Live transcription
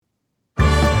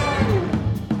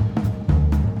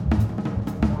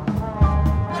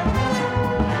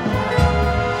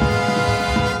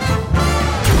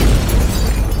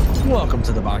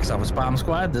the Box Office Bomb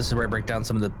Squad. This is where I break down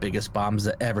some of the biggest bombs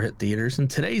that ever hit theaters. And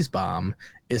today's bomb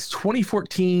is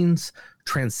 2014's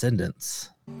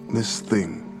Transcendence. This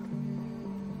thing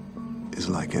is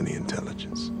like any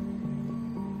intelligence.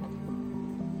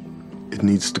 It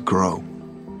needs to grow,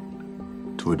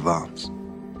 to advance.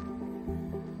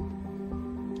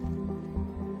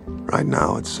 Right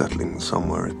now, it's settling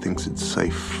somewhere it thinks it's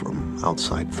safe from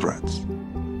outside threats.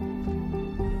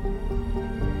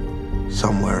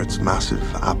 Somewhere its massive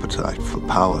appetite for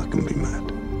power can be met.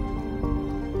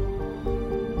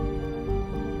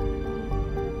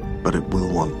 But it will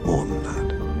want more than that.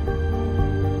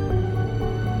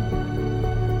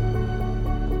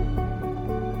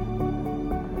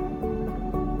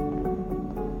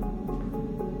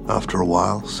 After a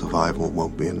while, survival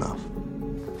won't be enough.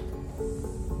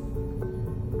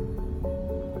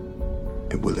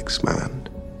 It will expand,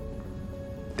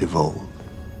 evolve,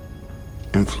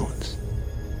 influence.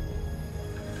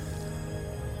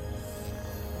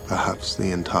 Perhaps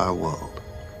the entire world.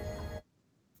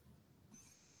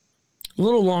 A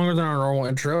little longer than our normal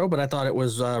intro, but I thought it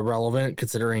was relevant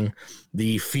considering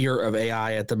the fear of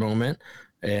AI at the moment.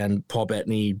 And Paul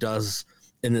Bettany does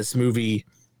in this movie,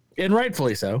 and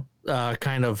rightfully so,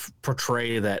 kind of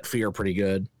portray that fear pretty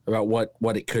good about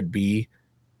what it could be.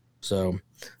 So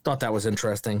thought that was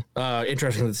interesting.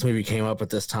 Interesting that this movie came up at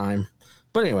this time.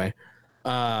 But anyway,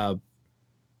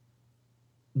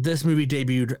 this movie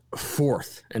debuted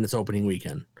 4th in its opening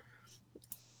weekend.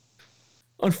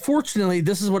 Unfortunately,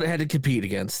 this is what it had to compete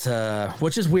against,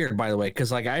 which is weird, by the way,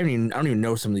 because like I don't even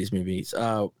know some of these movies.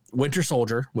 Winter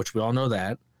Soldier, which we all know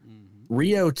that. Mm-hmm.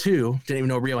 Rio 2, didn't even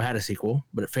know Rio had a sequel,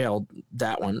 but it failed,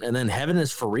 that one. And then Heaven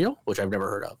is for Real, which I've never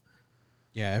heard of.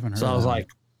 Yeah, I haven't heard of that. So I was one. like,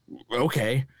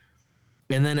 okay.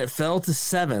 And then it fell to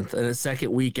 7th in its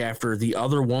second week after The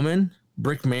Other Woman,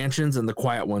 Brick Mansions, and The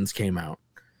Quiet Ones came out.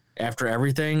 After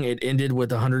everything, it ended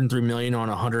with $103 million on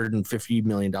a $150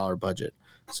 million budget.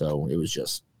 So it was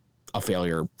just a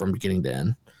failure from beginning to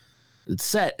end. It's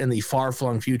set in the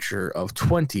far-flung future of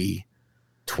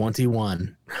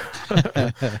 2021.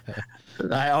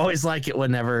 I always like it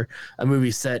whenever a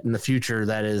movie's set in the future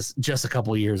that is just a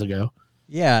couple years ago.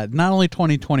 Yeah, not only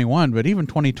 2021, but even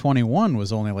 2021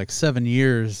 was only like 7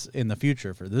 years in the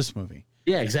future for this movie.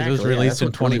 Yeah, exactly. It was released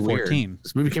in 2014. Really,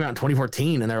 this movie came out in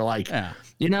 2014, and they're like,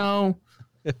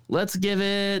 let's give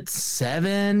it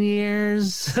 7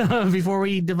 years before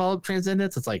we develop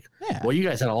Transcendence. It's like, well, you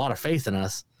guys had a lot of faith in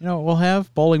us. We'll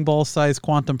have bowling ball-sized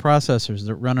quantum processors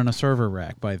that run on a server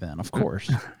rack by then, of course.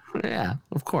 Yeah,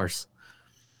 of course.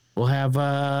 We'll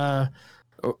have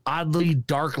oddly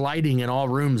dark lighting in all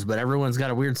rooms, but everyone's got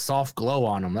a weird soft glow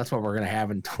on them. That's what we're going to have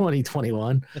in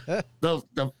 2021.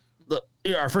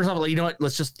 First off, you know what?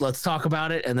 Let's talk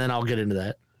about it, and then I'll get into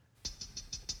that.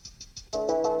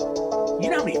 You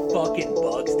know how many fucking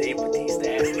bugs Dave Bautista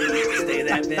has to stay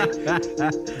that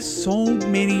big? So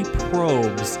many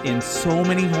probes in so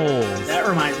many holes. That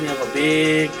reminds me of a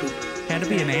big... Had to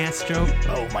be an ass joke.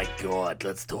 Oh my God,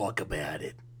 let's talk about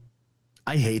it.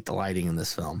 I hate the lighting in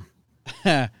this film.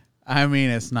 I mean,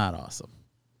 it's not awesome.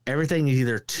 Everything is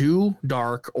either too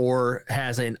dark or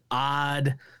has an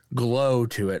odd glow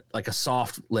to it, like a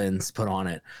soft lens put on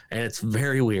it, and it's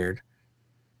very weird.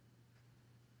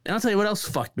 And I'll tell you what else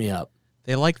fucked me up.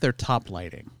 They like their top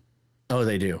lighting. Oh,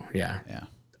 they do. Yeah. Yeah.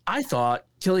 I thought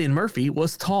Cillian Murphy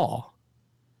was tall.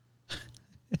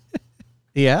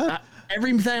 Yeah.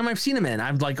 Every time I've seen him in,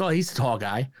 I'm like, oh, he's a tall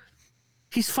guy.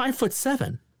 He's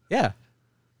 5'7". Yeah.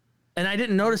 And I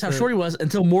didn't notice how short he was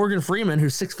until Morgan Freeman,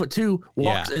 who's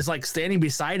 6'2", is like standing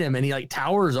beside him, and he like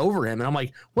towers over him, and I'm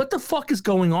like, what the fuck is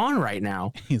going on right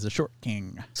now? He's a short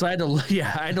king. So I had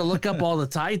to look up all the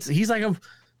tights. He's like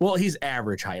he's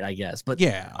average height, I guess. But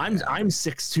I'm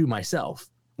 6'2" myself.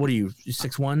 What are you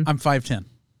 6'1"? I'm 5'10".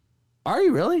 Are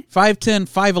you really? 5'10",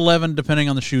 5'11", depending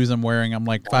on the shoes I'm wearing. I'm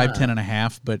like 5'10" and a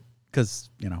half, but because,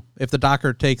 if the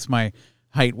docker takes my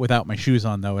height without my shoes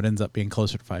on, though, it ends up being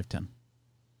closer to 5'10".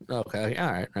 Okay.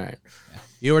 All right. Yeah.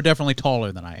 You are definitely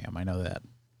taller than I am. I know that.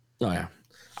 Oh, yeah.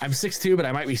 I'm 6'2", but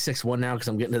I might be 6'1" now because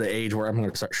I'm getting to the age where I'm going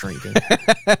to start shrinking.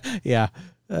 Yeah.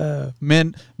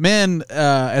 Men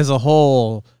as a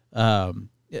whole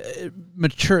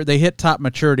mature. They hit top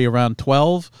maturity around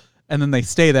 12, and then they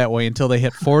stay that way until they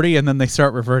hit 40, and then they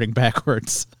start reverting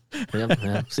backwards.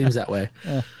 Yep, seems that way.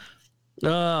 Yeah.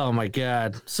 Oh my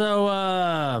God.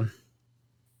 So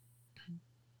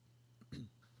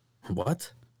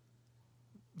what?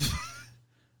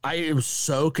 I am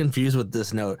so confused with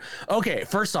this note. Okay,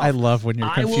 first off, I love when you're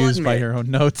confused by your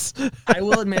own notes. I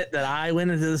will admit that I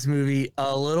went into this movie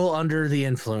a little under the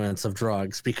influence of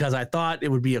drugs because I thought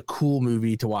it would be a cool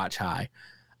movie to watch high.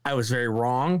 I was very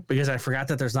wrong because I forgot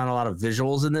that there's not a lot of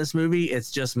visuals in this movie.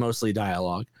 It's just mostly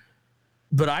dialogue.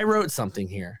 But I wrote something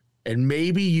here, and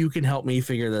maybe you can help me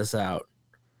figure this out.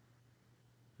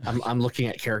 I'm looking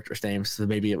at characters' names, so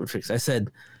maybe it would fix. I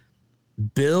said,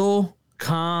 Bill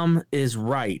Com is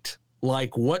right.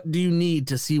 Like, what do you need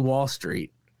to see Wall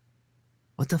Street?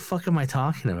 What the fuck am I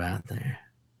talking about there?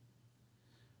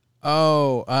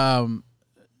 Oh,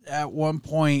 at one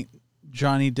point,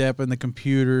 Johnny Depp in the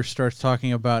computer starts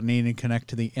talking about needing to connect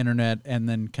to the internet and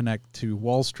then connect to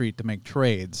Wall Street to make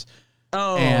trades.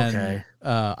 Oh, and, okay.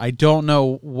 I don't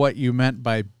know what you meant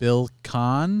by Bill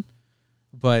Con,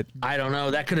 but I don't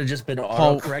know. That could have just been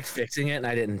autocorrect fixing it, and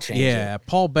I didn't change it. yeah,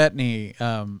 Paul Bettany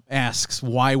asks,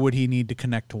 why would he need to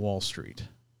connect to Wall Street?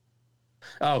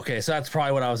 Oh, okay, so that's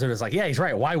probably what I was doing. It's like, yeah, he's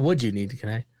right. Why would you need to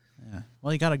connect? Yeah.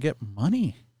 Well, you got to get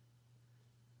money.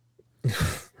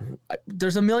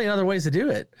 There's a million other ways to do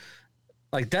it.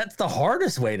 Like, that's the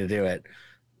hardest way to do it.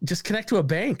 Just connect to a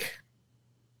bank.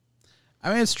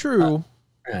 I mean, it's true.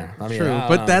 Yeah, I It's mean, true,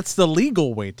 but that's the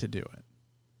legal way to do it.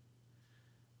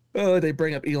 Oh, they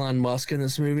bring up Elon Musk in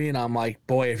this movie, and I'm like,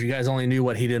 boy, if you guys only knew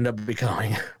what he'd end up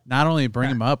becoming. Not only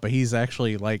bring him up, but he's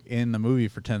actually like in the movie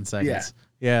for 10 seconds.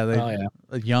 Yeah,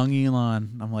 young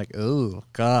Elon. I'm like, oh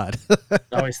God. I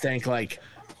always think like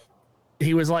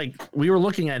he was like, we were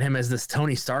looking at him as this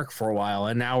Tony Stark for a while,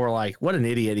 and now we're like, what an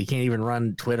idiot. He can't even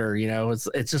run Twitter. You know,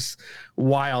 it's just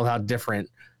wild how different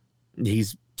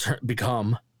he's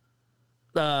become.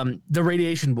 The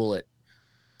radiation bullet,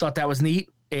 thought that was neat,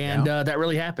 and that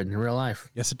really happened in real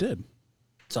life. Yes, it did.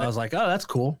 So I was like, oh, that's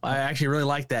cool. I actually really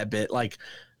like that bit. Like,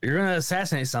 you're gonna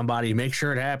assassinate somebody, make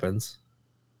sure it happens.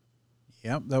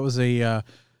 Yep, that was a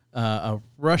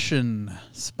Russian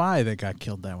spy that got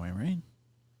killed that way, right?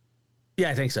 Yeah,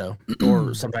 I think so,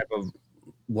 or some type of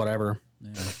whatever.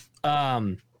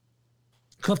 Yeah.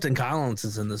 Clifton Collins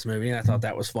is in this movie, and I thought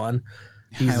that was fun.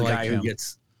 He's the guy who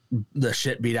gets the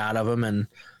shit beat out of him and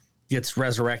gets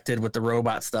resurrected with the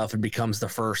robot stuff and becomes the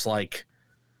first like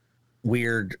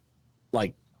weird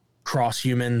like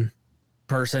cross-human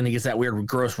person. He gets that weird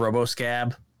gross robo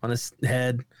scab on his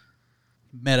head.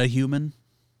 Meta-human.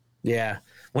 Yeah.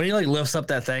 When he like lifts up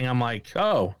that thing, I'm like,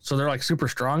 oh, so they're like super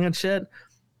strong and shit.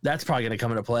 That's probably going to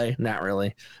come into play. Not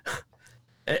really.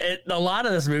 A lot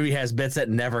of this movie has bits that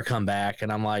never come back.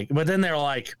 And I'm like, but then they're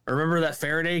like, remember that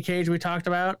Faraday cage we talked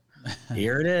about?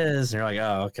 Here it is. And you're like,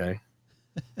 oh, okay.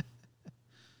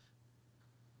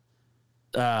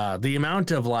 The amount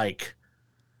of like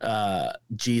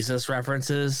Jesus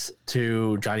references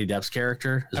to Johnny Depp's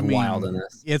character is wild in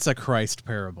this. It's a Christ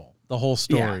parable. The whole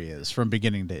story is from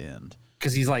beginning to end.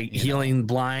 Because he's like healing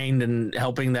blind and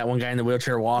helping that one guy in the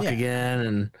wheelchair walk again.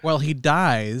 And well, he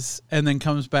dies and then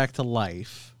comes back to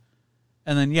life.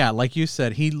 And then, like you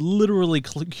said, he literally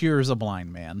cures a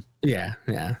blind man. Yeah.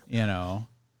 You know,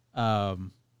 I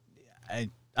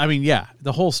mean,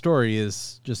 the whole story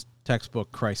is just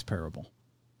textbook Christ parable.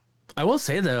 I will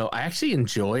say, though, I actually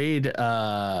enjoyed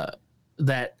that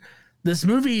this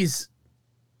movie's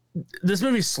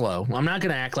slow. I'm not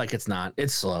going to act like it's not.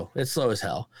 It's slow. It's slow as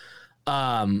hell.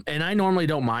 And I normally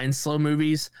don't mind slow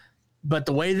movies, but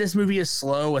the way this movie is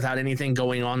slow without anything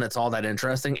going on that's all that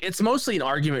interesting, it's mostly an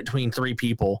argument between three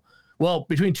people. Well,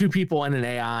 between two people and an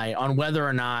AI on whether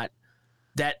or not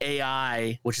that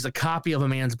AI, which is a copy of a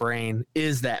man's brain,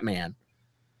 is that man.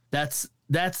 That's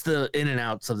the in and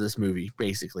outs of this movie,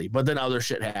 basically. But then other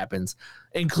shit happens,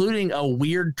 including a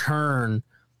weird turn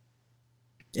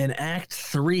in Act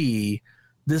 3.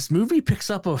 This movie picks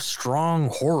up a strong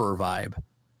horror vibe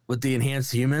with the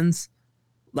enhanced humans.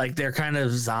 Like, they're kind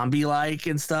of zombie-like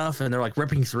and stuff, and they're like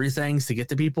ripping through things to get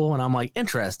to people. And I'm like,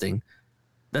 interesting.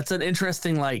 That's an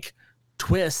interesting like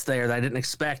twist there that I didn't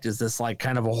expect. Is this like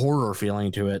kind of a horror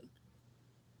feeling to it?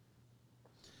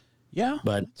 Yeah,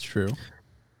 but it's true.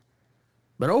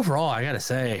 But overall, I gotta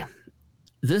say,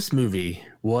 this movie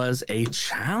was a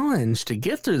challenge to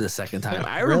get through the second time.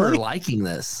 I remember liking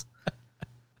this.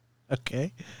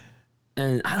 Okay.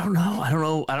 And I don't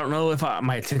know if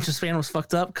my attention span was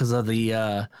fucked up because of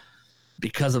the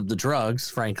drugs,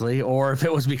 frankly, or if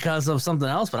it was because of something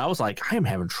else. But I was like, I am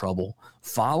having trouble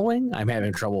following. I'm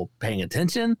having trouble paying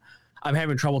attention. I'm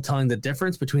having trouble telling the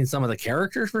difference between some of the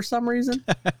characters for some reason.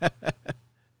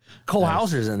 Cole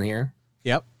Hauser's in here.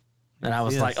 Yep. And I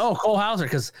was like, oh, Cole Hauser,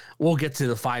 because we'll get to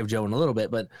the 5 Joe in a little bit.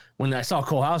 But when I saw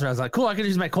Cole Hauser, I was like, cool, I could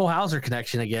use my Cole Hauser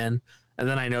connection again. And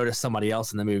then I noticed somebody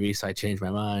else in the movie, so I changed my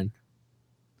mind.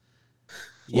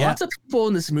 Yeah. Lots of people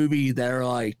in this movie that are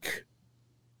like,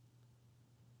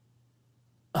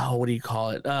 oh, what do you call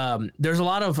it? There's a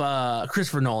lot of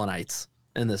Christopher Nolanites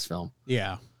in this film.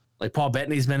 Yeah. Like Paul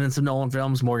Bettany's been in some Nolan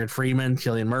films, Morgan Freeman,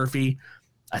 Cillian Murphy.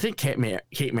 I think Kate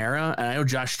Mara, and I know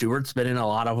Josh Stewart's been in a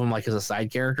lot of them, like as a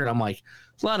side character. And I'm like,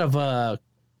 there's a lot of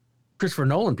Christopher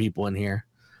Nolan people in here,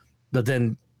 but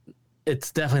then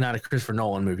it's definitely not a Christopher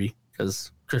Nolan movie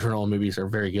because Christopher Nolan movies are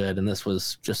very good, and this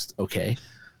was just okay.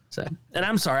 So, and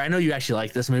I'm sorry, I know you actually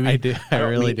like this movie. I do. I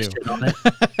really do.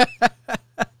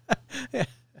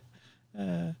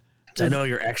 I know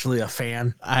you're actually a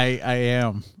fan. I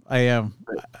am. I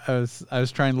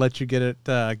was trying to let you get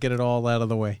it all out of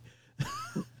the way.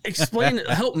 Explain,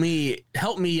 help me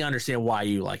understand why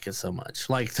you like it so much.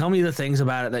 Like, tell me the things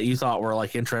about it that you thought were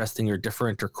like interesting or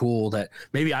different or cool that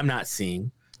maybe I'm not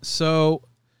seeing. So,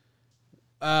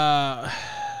 first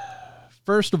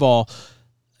of all,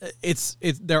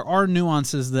 there are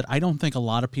nuances that I don't think a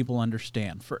lot of people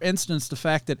understand. For instance, the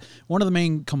fact that one of the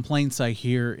main complaints I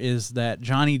hear is that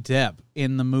Johnny Depp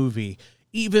in the movie,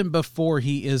 even before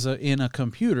he is in a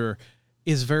computer,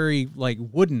 is very like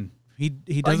wooden. He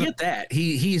doesn't. I get that.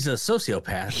 He's a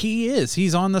sociopath. He is.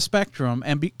 He's on the spectrum,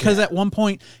 and because at one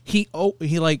point he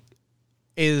like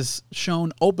is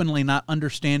shown openly not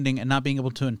understanding and not being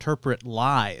able to interpret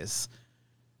lies,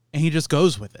 and he just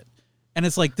goes with it. And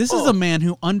it's like, this is a man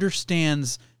who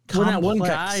understands complex when that one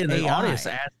guy in the AI. audience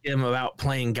asked him about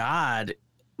playing God,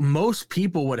 most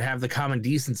people would have the common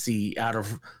decency out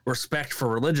of respect for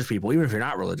religious people, even if you're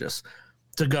not religious,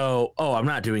 to go, oh, I'm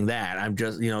not doing that. I'm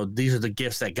just, these are the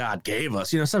gifts that God gave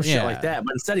us, some shit like that.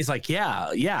 But instead he's like, yeah,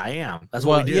 I am. That's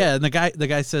what we do. Yeah, and the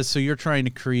guy says, so you're trying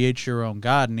to create your own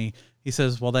God. And he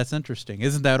says, well, that's interesting.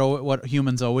 Isn't that what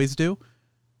humans always do?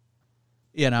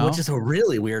 Which is a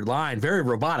really weird line, very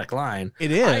robotic line.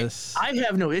 It is. I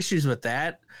have no issues with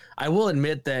that. I will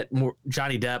admit that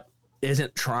Johnny Depp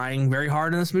isn't trying very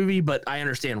hard in this movie, but I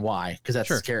understand why, because that's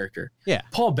his character. Yeah.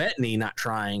 Paul Bettany not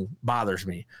trying bothers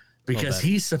me because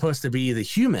he's supposed to be the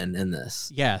human in this.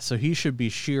 Yeah, so he should be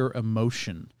sheer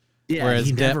emotion. Yeah, whereas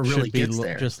he never Depp really should be gets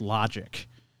there. Just logic.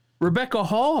 Rebecca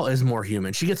Hall is more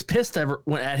human. She gets pissed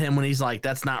at him when he's like,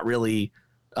 that's not really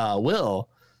Will.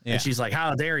 Yeah. And she's like,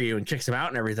 how dare you? And kicks him out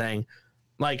and everything.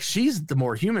 Like, she's the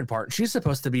more human part. She's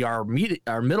supposed to be our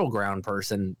middle ground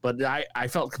person, but I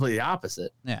felt completely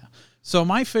opposite. Yeah. So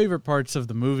my favorite parts of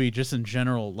the movie, just in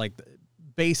general, like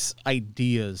base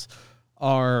ideas,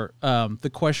 are the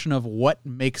question of what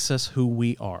makes us who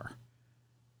we are.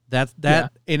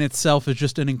 That in itself is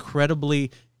just an incredibly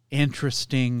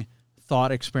interesting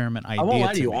thought experiment idea. I won't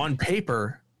lie to you. On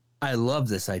paper, I love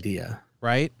this idea.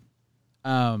 Right?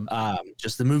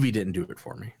 Just the movie didn't do it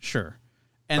for me. Sure.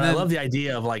 And I love the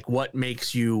idea of like what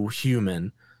makes you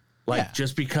human. Like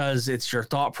just because it's your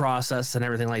thought process and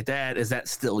everything like that, is that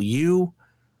still you?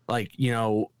 Like,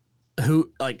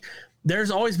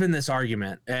 there's always been this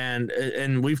argument,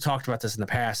 and we've talked about this in the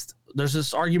past. There's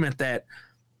this argument that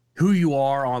who you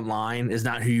are online is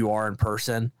not who you are in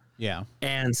person. Yeah.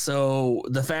 And so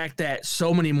the fact that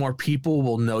so many more people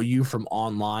will know you from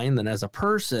online than as a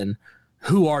person,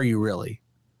 who are you really?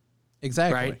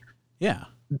 Exactly. Right? Yeah.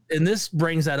 And this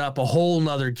brings that up a whole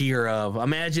nother gear of,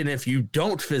 imagine if you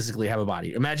don't physically have a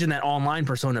body. Imagine that online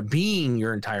persona being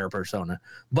your entire persona,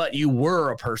 but you were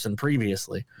a person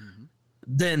previously. Mm-hmm.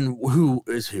 Then who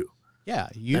is who? Yeah.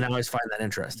 And I always find that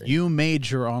interesting. You made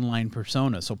your online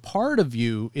persona. So part of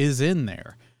you is in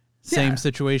there. Same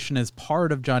situation as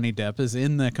part of Johnny Depp is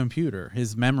in the computer,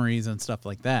 his memories and stuff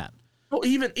like that. Well,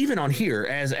 even on here,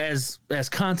 as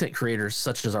content creators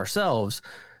such as ourselves,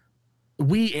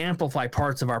 we amplify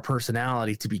parts of our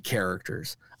personality to be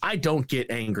characters. I don't get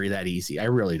angry that easy. I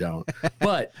really don't.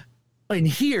 But in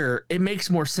here, it makes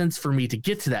more sense for me to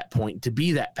get to that point, to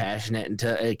be that passionate and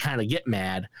to kind of get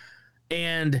mad.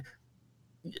 And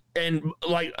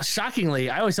like, shockingly,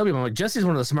 I always tell people, I'm like, Jesse's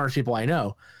one of the smartest people I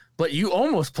know. But you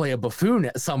almost play a buffoon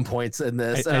at some points in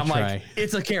this. And I'm like,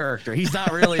 it's a character. He's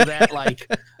not really that like,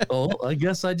 oh, I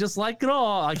guess I just like it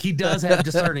all. Like, he does have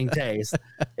discerning taste.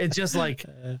 It's just like,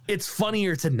 it's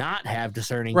funnier to not have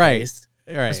discerning taste.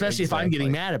 Right. Especially if I'm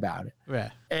getting mad about it.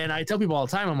 Right. And I tell people all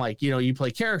the time, I'm like, you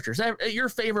play characters. Your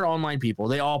favorite online people,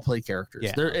 they all play characters.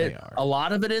 Yeah, they are. A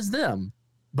lot of it is them,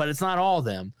 but it's not all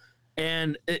them.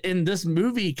 And in this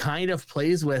movie kind of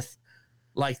plays with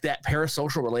like that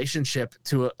parasocial relationship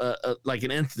to a like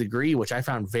an nth degree, which I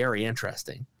found very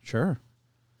interesting. Sure.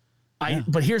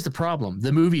 But here's the problem.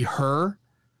 The movie Her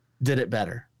did it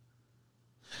better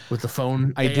with the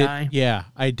phone AI.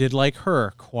 I did like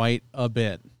Her quite a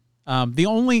bit. The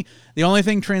only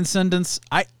thing Transcendence,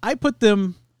 I put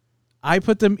them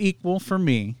equal for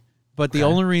me, but the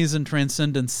only reason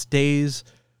Transcendence stays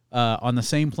on the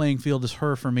same playing field as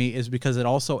Her for me is because it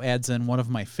also adds in one of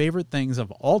my favorite things of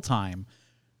all time,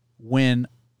 when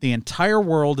The entire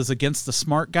world is against the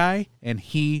smart guy, and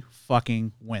he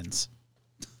fucking wins.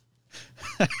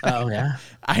 Oh, yeah.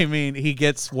 I mean, he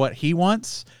gets what he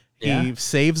wants. Yeah. He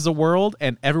saves the world,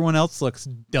 and everyone else looks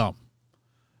dumb.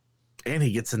 And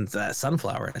he gets into that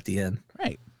sunflower at the end.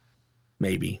 Right.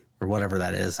 Maybe. Or whatever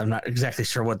that is. I'm not exactly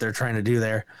sure what they're trying to do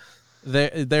there.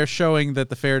 They're showing that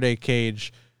the Faraday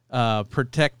cage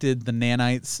protected the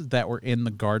nanites that were in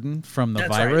the garden from the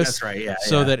virus. That's right. Yeah.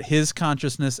 So that his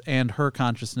consciousness and her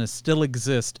consciousness still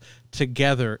exist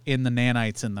together in the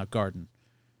nanites in the garden.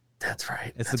 That's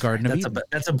right. It's the Garden of Eden.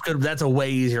 That's a way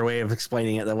easier way of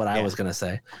explaining it than what I was going to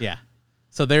say. Yeah.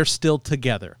 So they're still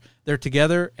together. They're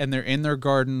together, and they're in their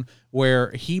garden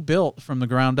where he built from the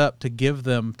ground up to give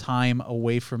them time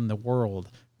away from the world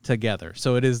together.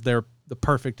 So it is the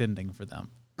perfect ending for them.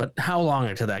 But how long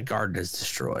until that garden is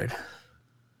destroyed?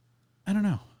 I don't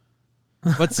know.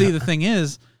 But see, the thing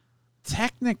is,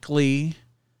 technically,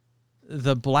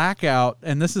 the blackout,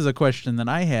 and this is a question that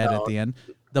I had at the end,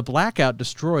 the blackout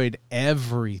destroyed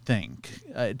everything.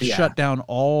 It shut down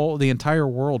the entire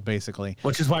world, basically.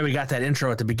 Which is why we got that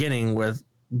intro at the beginning with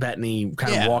Bettany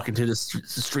kind of walking through the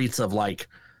streets of like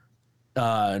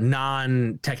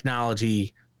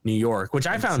non-technology New York, which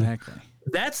I found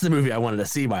that's the movie I wanted to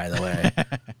see, by the way.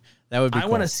 That would be I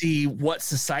cool. want to see what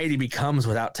society becomes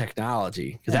without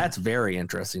technology, because that's very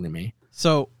interesting to me.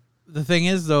 So the thing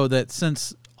is, though, that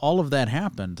since all of that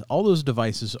happened, all those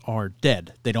devices are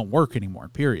dead. They don't work anymore,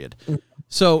 period.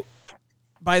 So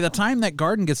by the time that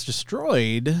garden gets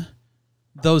destroyed,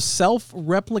 those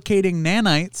self-replicating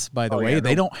nanites, by the way,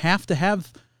 they don't have to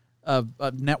have a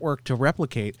network to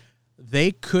replicate. They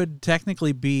could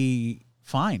technically be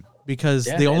fine because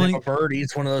if a bird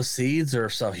eats one of those seeds or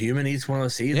a human eats one of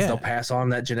those seeds, they'll pass on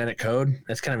that genetic code.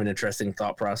 That's kind of an interesting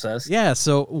thought process. Yeah,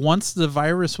 so once the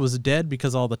virus was dead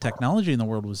because all the technology in the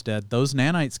world was dead, those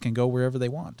nanites can go wherever they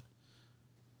want.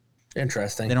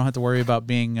 Interesting. They don't have to worry about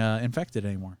being infected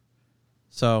anymore.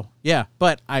 So, yeah,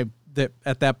 but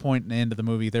at that point in the end of the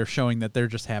movie, they're showing that they're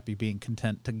just happy being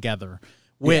content together,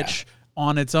 which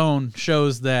on its own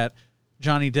shows that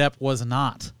Johnny Depp was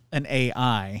not an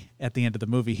AI at the end of the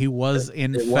movie. He was,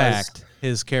 in fact,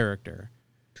 his character.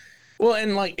 Well,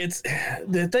 and like it's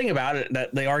the thing about it,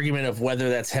 that the argument of whether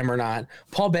that's him or not,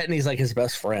 Paul Bettany's like his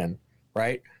best friend,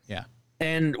 right? Yeah.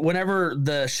 And whenever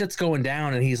the shit's going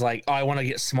down and he's like, oh, I want to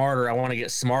get smarter, and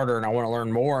I want to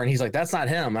learn more. And he's like, that's not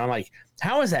him. And I'm like,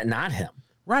 how is that not him?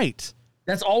 Right.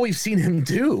 That's all we've seen him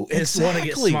do is want to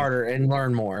get smarter and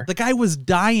learn more. The guy was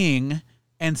dying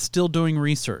and still doing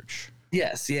research.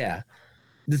 Yes, yeah.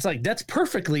 It's like that's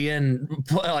perfectly in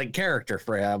like character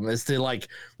for him, is to like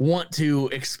want to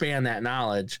expand that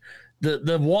knowledge.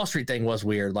 The Wall Street thing was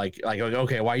weird. Like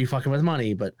okay, why are you fucking with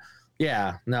money? But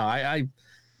yeah, no, I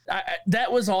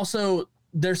that was also,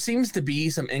 there seems to be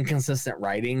some inconsistent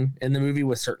writing in the movie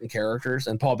with certain characters,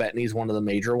 and Paul Bettany's one of the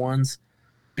major ones,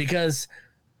 because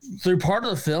through part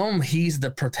of the film he's the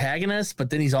protagonist, but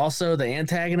then he's also the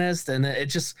antagonist, and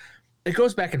it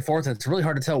goes back and forth, and it's really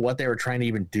hard to tell what they were trying to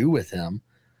even do with him.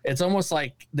 It's almost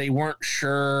like they weren't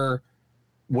sure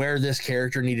where this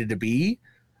character needed to be,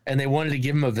 and they wanted to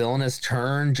give him a villainous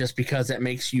turn just because that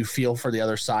makes you feel for the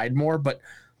other side more. But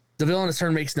the villainous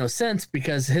turn makes no sense,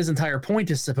 because his entire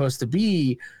point is supposed to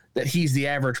be that he's the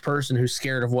average person who's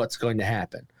scared of what's going to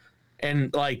happen.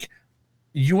 And like,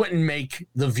 you wouldn't make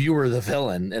the viewer the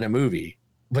villain in a movie,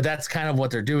 but that's kind of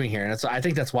what they're doing here. And I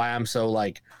think that's why I'm so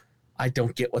like, I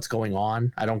don't get what's going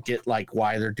on. I don't get like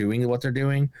why they're doing what they're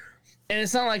doing. And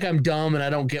it's not like I'm dumb and I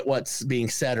don't get what's being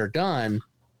said or done.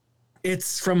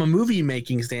 It's from a movie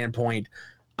making standpoint,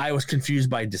 I was confused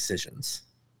by decisions,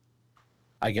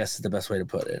 I guess is the best way to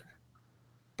put it.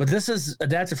 But this is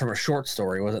adapted from a short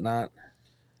story, was it not?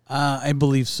 I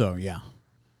believe so, yeah.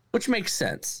 Which makes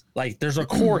sense. Like, there's a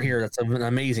core here that's an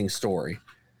amazing story,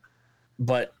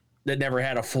 but that never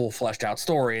had a full fleshed out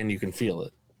story, and you can feel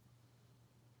it.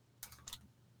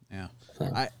 Yeah.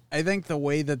 So. I think the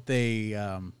way that they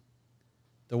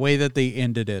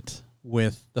ended it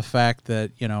with the fact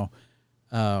that, you know,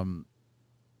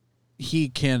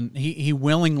 he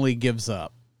willingly gives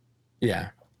up. Yeah.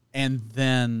 And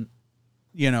then,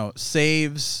 you know,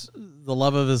 saves the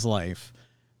love of his life.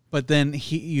 But then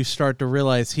you start to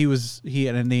realize he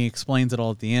explains it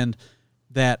all at the end,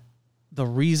 that the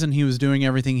reason he was doing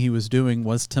everything he was doing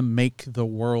was to make the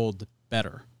world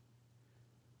better,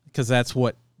 because that's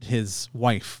what his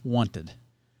wife wanted.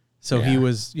 So he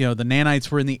was, you know, the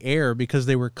nanites were in the air because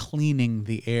they were cleaning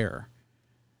the air.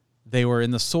 They were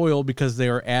in the soil because they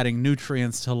were adding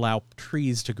nutrients to allow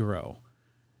trees to grow.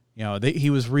 You know, he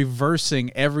was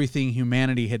reversing everything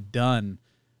humanity had done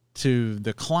to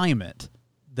the climate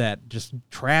that just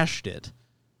trashed it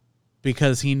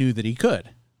because he knew that he could.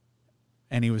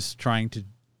 And he was trying to,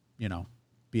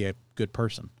 be a good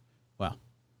person. Well,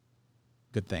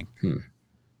 good thing.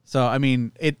 So, I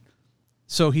mean,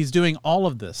 so he's doing all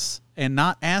of this and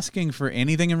not asking for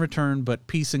anything in return but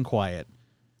peace and quiet.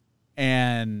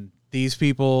 And these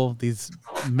people, these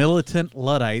militant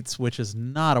Luddites, which is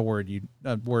not a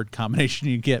word combination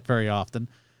you get very often.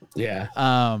 Yeah.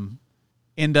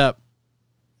 End up,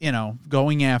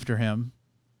 going after him,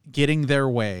 getting their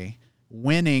way,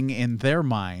 winning in their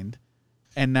mind,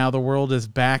 and now the world is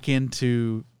back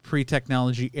into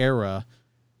pre-technology era,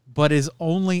 but is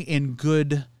only in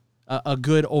a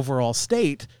good overall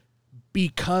state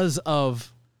because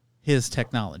of his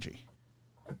technology.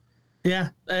 Yeah.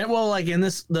 Well, like in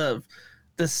this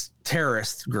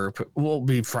terrorist group, we'll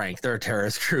be frank, they're a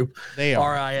terrorist group. They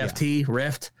are. RIFT,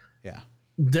 Rift. Yeah.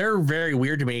 They're very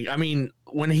weird to me. I mean,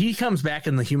 when he comes back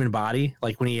in the human body,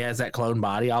 like when he has that clone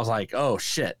body, I was like, oh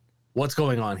shit, what's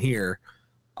going on here?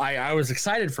 I was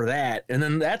excited for that. And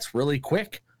then that's really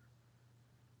quick.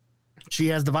 She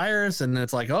has the virus and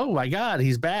it's like, oh my God,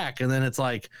 he's back. And then it's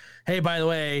like, hey, by the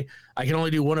way, I can only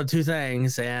do one of two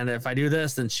things. And if I do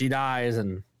this, then she dies.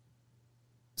 And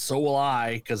so will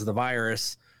I because of the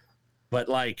virus. But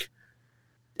like,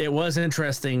 it was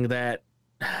interesting that,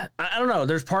 I don't know.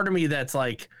 There's part of me that's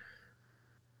like,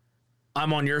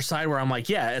 I'm on your side where I'm like,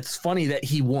 yeah, it's funny that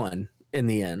he won in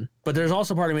the end. But there's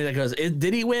also part of me that goes,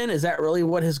 did he win? Is that really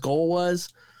what his goal was?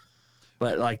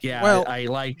 But like, yeah, well, I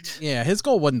liked. Yeah, his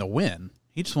goal wasn't to win.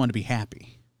 He just wanted to be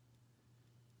happy.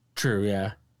 True,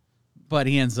 yeah. But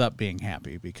he ends up being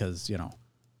happy because,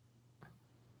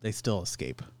 they still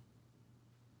escape.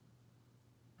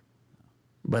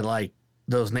 But like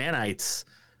those nanites.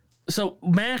 So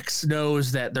Max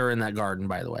knows that they're in that garden,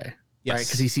 by the way. Yes. Right?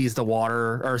 Because he sees the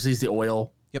water or sees the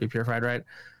oil Yep. be purified, right?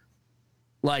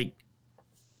 Like,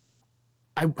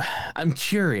 I'm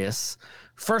curious.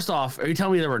 First off, are you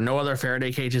telling me there were no other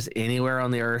Faraday cages anywhere on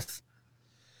the Earth?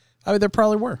 I mean, there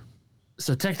probably were.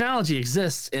 So technology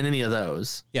exists in any of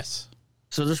those. Yes.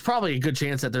 So there's probably a good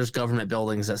chance that there's government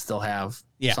buildings that still have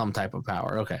Yeah. some type of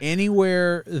power. Okay.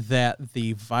 Anywhere that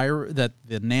the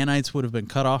nanites would have been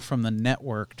cut off from the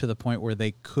network to the point where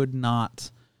they could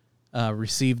not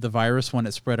receive the virus when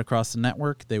it spread across the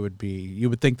network, you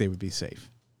would think they would be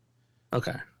safe.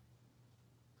 Okay.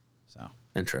 So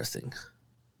Interesting.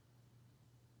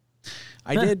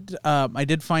 I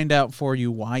did find out for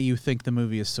you why you think the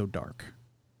movie is so dark.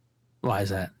 Why is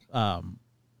that?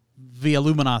 Via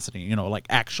luminosity, like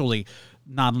actually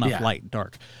not enough light,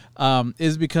 dark,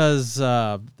 is because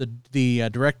the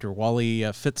director Wally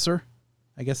Fitzer,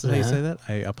 I guess is how you say that.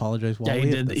 I apologize, Wally. Yeah,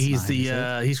 he did.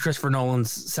 He's Christopher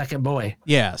Nolan's second boy.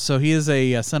 Yeah, so he is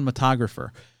a cinematographer.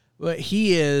 But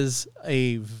he is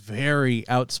a very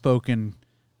outspoken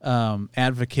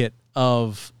advocate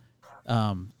of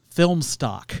film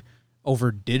stock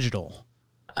over digital.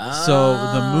 So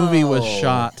the movie was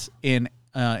shot in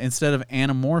instead of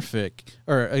anamorphic,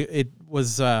 or it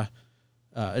was shot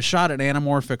at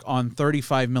anamorphic on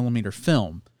 35 millimeter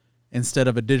film instead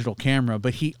of a digital camera.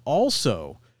 But he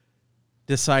also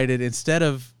decided instead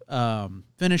of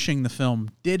finishing the film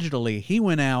digitally, he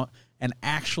went out and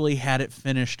actually had it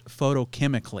finished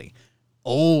photochemically,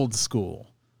 old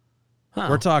school. Huh.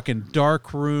 We're talking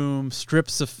dark room,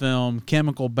 strips of film,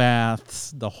 chemical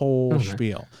baths, the whole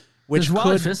spiel. Which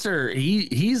Wally Pfister,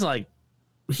 he's like,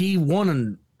 he won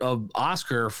an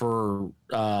Oscar for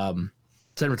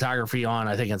cinematography on,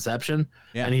 I think, Inception.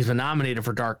 Yeah. And he's been nominated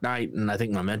for Dark Knight and I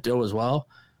think Memento as well.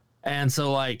 And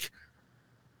so, like,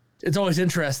 it's always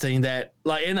interesting that,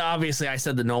 like, and obviously I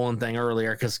said the Nolan thing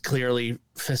earlier because clearly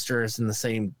Pfister is in the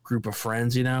same group of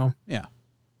friends, Yeah.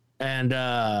 And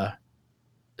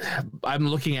I'm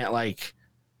looking at, like,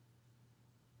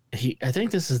 I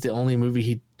think this is the only movie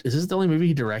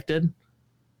he directed?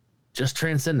 Just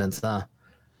Transcendence, huh?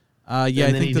 Yeah,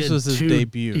 I think this was his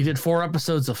debut. He did 4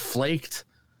 episodes of Flaked,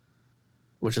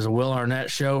 which is a Will Arnett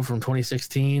show from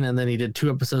 2016, and then he did 2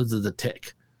 episodes of The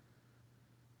Tick.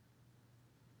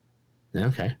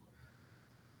 Okay.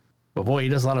 But boy, he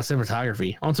does a lot of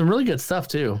cinematography on some really good stuff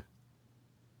too.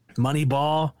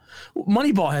 Moneyball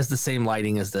has the same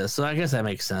lighting as this, so I guess that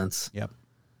makes sense. Yep.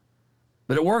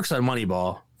 But it works on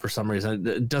Moneyball for some reason.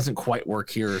 It doesn't quite work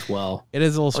here as well. It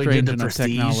is a little strange in the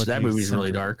technology. That movie's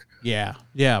really dark. Yeah,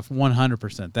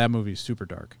 100%. That movie's super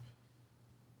dark.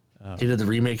 He did the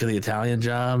remake of The Italian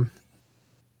Job.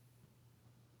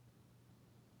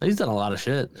 He's done a lot of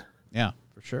shit. Yeah,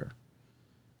 for sure.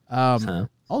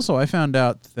 Also, I found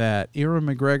out that Ewan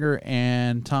McGregor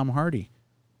and Tom Hardy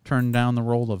turned down the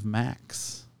role of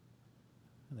Max.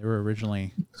 they were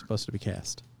originally supposed to be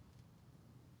cast.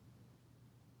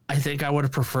 I think I would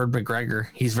have preferred McGregor.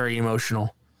 He's very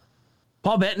emotional.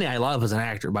 Paul Bettany, I love as an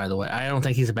actor, by the way. I don't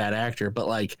think he's a bad actor, but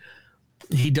like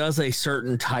he does a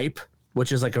certain type,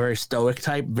 which is like a very stoic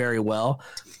type, very well.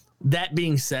 That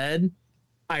being said,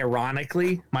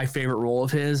 ironically, my favorite role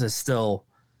of his is still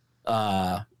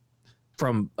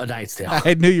from A Knight's Tale.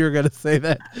 I knew you were going to say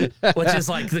that. Which is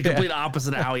like the complete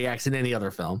opposite of how he acts in any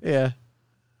other film. Yeah.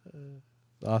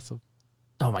 Awesome.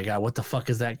 Oh my God, what the fuck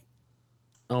is that?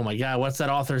 Oh my God, what's that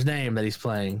author's name that he's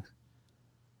playing?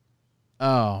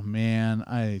 Oh man,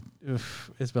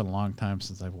 it's been a long time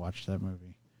since I've watched that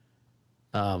movie.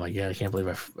 Oh my God, I can't believe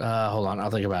hold on,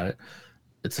 I'll think about it.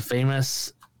 It's a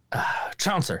famous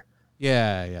Chaucer.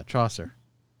 Yeah, Chaucer.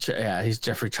 Yeah, he's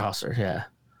Geoffrey Chaucer, yeah.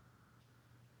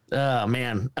 Oh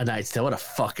man, A Knight's Tale, what a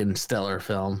fucking stellar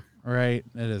film. Right,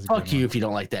 it is. Fuck you if you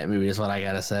don't like that movie is what I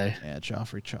gotta say. Yeah,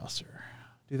 Geoffrey Chaucer.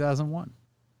 2001.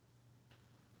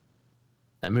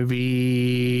 That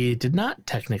movie did not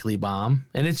technically bomb,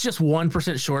 and it's just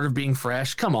 1% short of being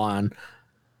fresh. Come on.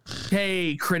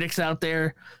 Hey, critics out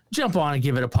there, jump on and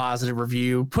give it a positive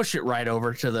review. Push it right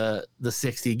over to the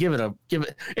 60. Give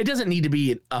it. It doesn't need to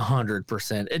be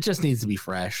 100%. It just needs to be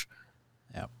fresh.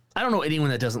 Yep. I don't know anyone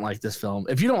that doesn't like this film.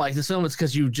 If you don't like this film, it's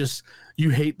because you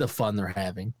hate the fun they're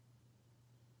having.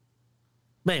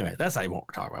 But anyway, that's not even what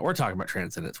we're talking about. We're talking about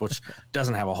Transcendence, which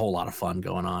doesn't have a whole lot of fun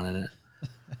going on in it.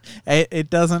 It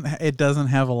doesn't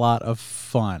have a lot of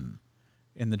fun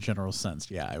in the general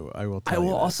sense. Yeah, I will tell you.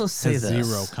 I will also say this.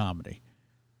 Zero comedy.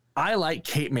 I like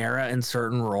Kate Mara in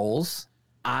certain roles.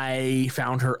 I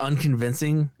found her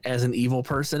unconvincing as an evil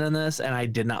person in this, and I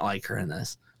did not like her in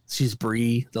this. She's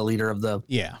Bree, the leader of the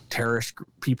terrorist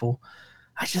people.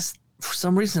 For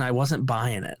some reason, I wasn't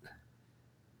buying it.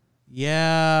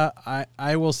 Yeah,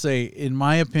 I will say, in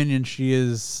my opinion, she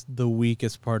is the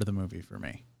weakest part of the movie for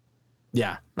me.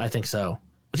 Yeah, I think so.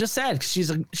 Which is sad because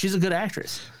she's a good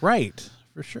actress. Right,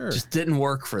 for sure. Just didn't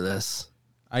work for this.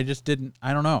 I just didn't.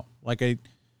 I don't know. Like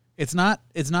it's not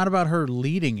about her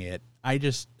leading it. I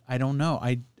don't know.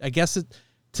 I guess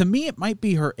to me it might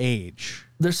be her age.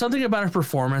 There's something about her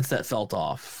performance that felt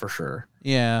off for sure.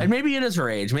 Yeah, and maybe it is her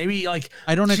age. Maybe like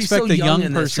I don't expect a young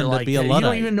person to be a Luddite. You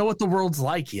don't even know what the world's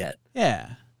like yet. Yeah.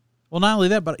 Well, not only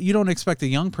that, but you don't expect a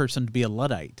young person to be a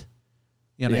Luddite.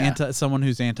 You know, someone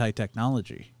who's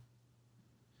anti-technology.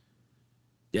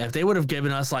 Yeah, if they would have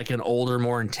given us like an older,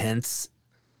 more intense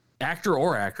actor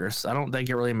or actress, I don't think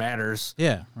it really matters.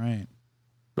 Yeah, right.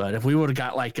 But if we would have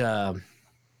got like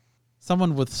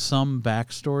someone with some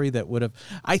backstory that would have,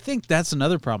 I think that's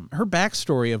another problem. Her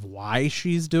backstory of why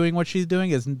she's doing what she's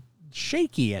doing is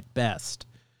shaky at best.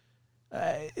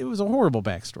 It was a horrible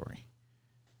backstory.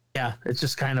 Yeah, it's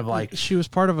just kind of like she was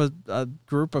part of a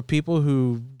group of people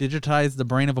who digitized the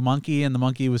brain of a monkey, and the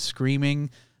monkey was screaming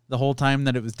the whole time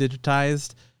that it was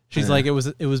digitized. She's like, it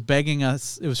was begging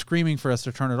us, it was screaming for us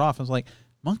to turn it off. I was like,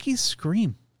 monkeys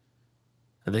scream.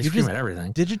 They scream at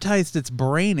everything. Digitized its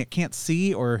brain. It can't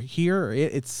see or hear.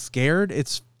 It's scared.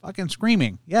 It's fucking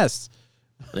screaming. Yes.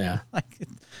 Yeah.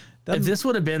 If this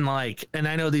would have been like, and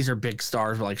I know these are big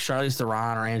stars, but like Charlize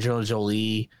Theron or Angelina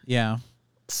Jolie. Yeah.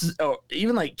 Or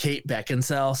even like Kate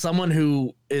Beckinsale, someone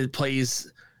who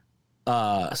plays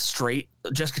straight,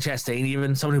 Jessica Chastain,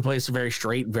 even someone who plays very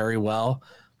straight very well,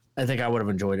 I think I would have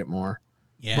enjoyed it more.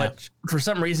 Yeah. But for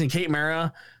some reason, Kate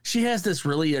Mara, she has this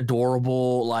really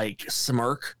adorable like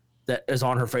smirk that is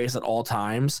on her face at all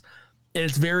times, and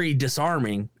it's very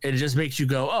disarming. It just makes you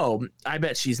go, "Oh, I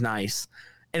bet she's nice."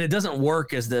 And it doesn't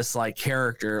work as this like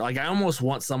character. Like I almost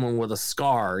want someone with a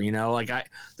scar, you know, like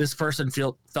this person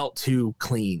felt too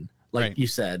clean. Like you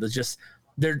said, it's just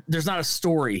there's not a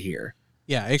story here.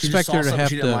 Yeah. I expect her to have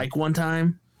she didn't like one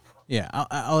time. Yeah.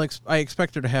 I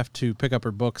expect her to have to pick up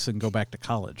her books and go back to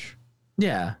college.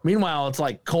 Yeah. Meanwhile, it's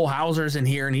like Cole Hauser's in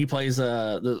here and he plays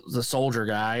the soldier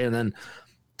guy. And then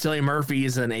Cillian Murphy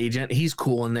is an agent. He's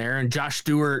cool in there. And Josh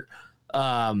Stewart,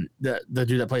 the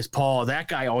dude that plays Paul, that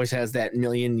guy always has that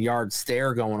 1,000,000-yard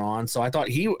stare going on. So I thought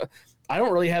I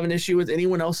don't really have an issue with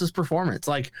anyone else's performance.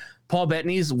 Like Paul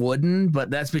Bettany's wouldn't, but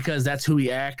that's because that's who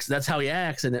he acts. That's how he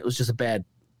acts. And it was just a bad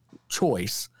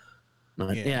choice.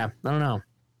 But yeah, I don't know.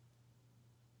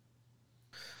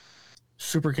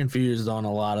 Super confused on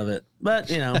a lot of it, but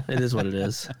you know, it is what it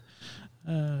is.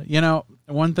 You know,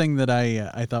 one thing that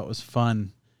I thought was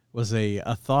fun was a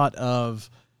thought of,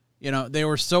 you know, they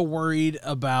were so worried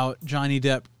about Johnny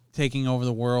Depp taking over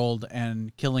the world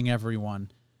and killing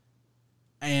everyone.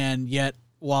 And yet,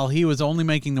 while he was only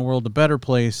making the world a better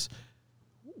place,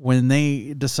 when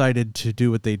they decided to do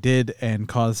what they did and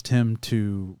caused him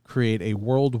to create a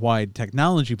worldwide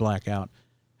technology blackout,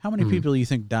 How many people do you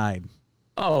think died?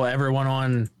 Oh, everyone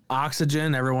on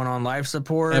oxygen, everyone on life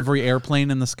support, Every airplane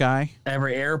in the sky,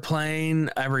 every airplane,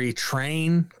 every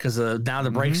train, because now the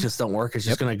brakes just don't work. It's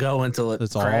just going to go until it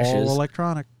it's crashes. all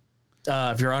electronic.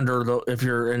 If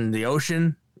you're in the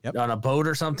ocean on a boat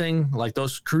or something, like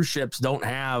those cruise ships don't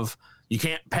have, you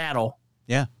can't paddle.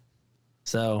 Yeah.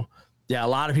 So yeah, a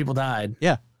lot of people died.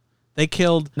 Yeah. They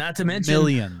killed not to mention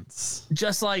millions.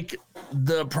 Just like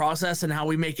the process and how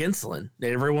we make insulin.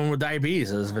 Everyone with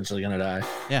diabetes is eventually going to die.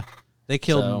 Yeah. They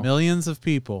killed millions of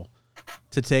people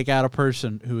to take out a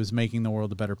person who is making the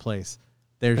world a better place.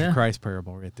 There's your Christ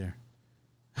parable right there.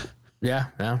 Yeah,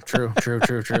 true.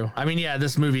 I mean, yeah,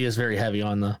 this movie is very heavy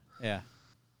on the. Yeah.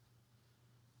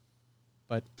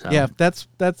 But yeah, that's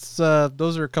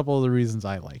those are a couple of the reasons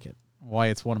I like it. Why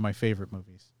it's one of my favorite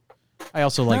movies. I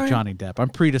also like Johnny Depp. I'm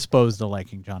predisposed to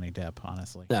liking Johnny Depp,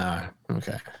 honestly.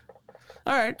 Okay.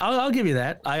 All right, I'll give you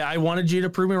that. I wanted you to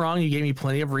prove me wrong. You gave me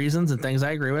plenty of reasons and things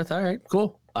I agree with. All right,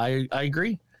 cool. I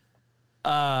agree.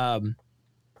 You want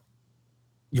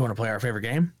to play our favorite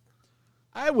game?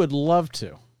 I would love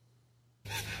to.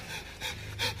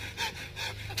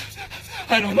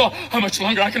 I don't know how much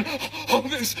longer I can hold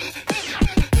this.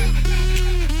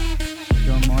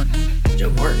 Joe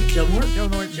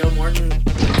Morton.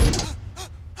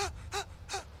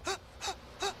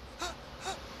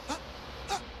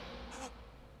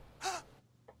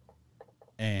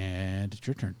 And it's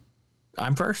your turn.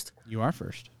 I'm first. You are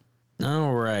first.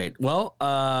 All right. Well,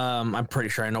 I'm pretty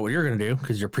sure I know what you're going to do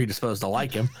because you're predisposed to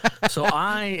like him. So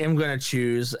I am going to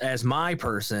choose as my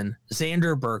person,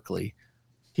 Xander Berkeley.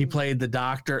 He played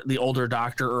the older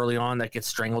doctor early on that gets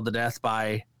strangled to death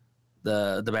by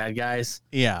the bad guys.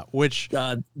 Yeah, which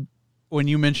when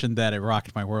you mentioned that, it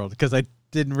rocked my world because I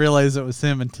didn't realize it was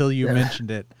him until you mentioned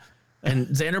it. And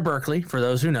Xander Berkeley, for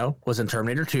those who know, was in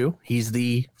Terminator 2. He's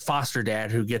the foster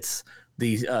dad who gets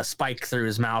the spike through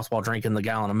his mouth while drinking the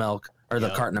gallon of milk or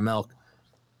the carton of milk.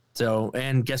 So,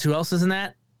 and guess who else is in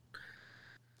that?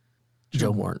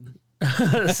 Joe Morton.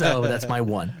 So that's my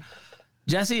one.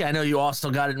 Jesse, I know you also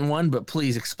got it in one, but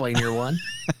please explain your one.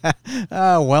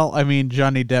 Well, I mean,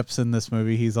 Johnny Depp's in this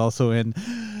movie. He's also in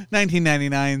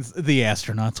 1999's The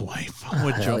Astronaut's Wife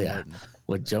with Joe Morton.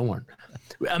 With Joe Morton.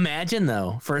 Imagine,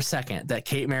 though, for a second, that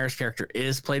Kate Mara's character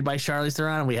is played by Charlize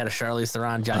Theron, and we had a Charlize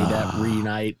Theron, Johnny Depp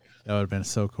reunite. That would have been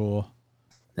so cool.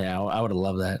 Yeah, I would have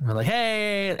loved that. We're like,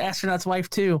 hey, Astronaut's Wife,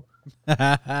 too.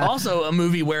 Also, a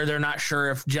movie where they're not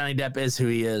sure if Johnny Depp is who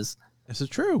he is. This is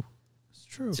true. It's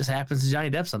true. It just happens to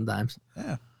Johnny Depp sometimes.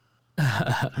 Yeah.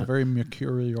 Very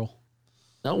mercurial.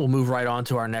 No, we'll move right on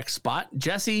to our next spot.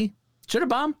 Jesse, should have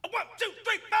bomb. 1, 2,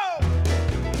 3,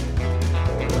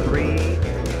 4. 3,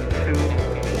 2,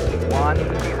 1,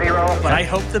 0. But I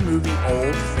hope the movie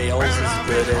Old fails as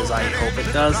good as I hope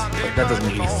it does. But that doesn't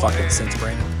make any fucking sense,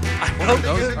 Brandon. I hope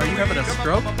Are you having a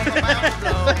stroke?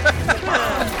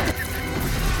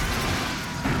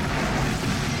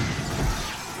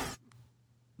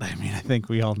 I mean, I think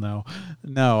we all know.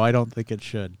 No, I don't think it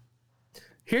should.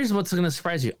 Here's what's going to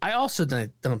surprise you. I also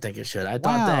don't think it should. I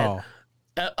thought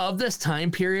that of this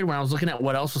time period when I was looking at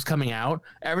what else was coming out,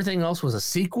 everything else was a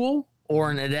sequel or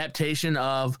an adaptation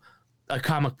of a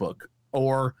comic book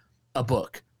or a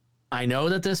book. I know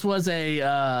that this was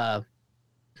a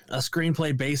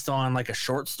screenplay based on like a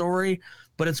short story,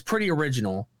 but it's pretty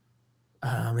original.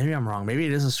 Maybe I'm wrong. Maybe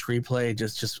it is a screenplay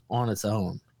just on its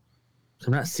own. So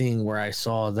I'm not seeing where I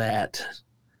saw that.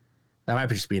 That might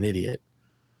just be an idiot.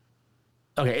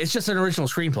 Okay, it's just an original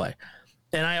screenplay.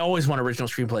 And I always want original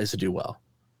screenplays to do well.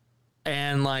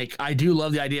 And like, I do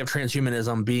love the idea of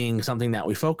transhumanism being something that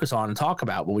we focus on and talk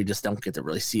about, but we just don't get to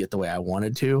really see it the way I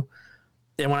wanted to.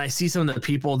 And when I see some of the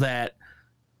people that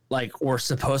like were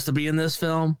supposed to be in this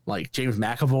film, like James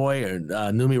McAvoy or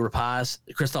Noomi Rapace,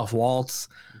 Christoph Waltz,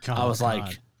 I was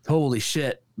like, holy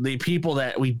shit, the people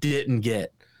that we didn't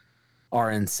get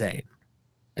are insane.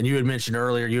 And you had mentioned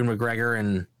earlier, Ewan McGregor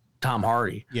and Tom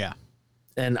Hardy. Yeah.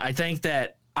 And I think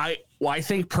that I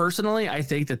think personally, I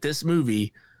think that this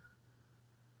movie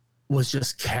was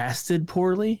just casted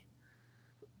poorly,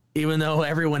 even though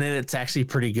everyone in it's actually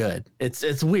pretty good.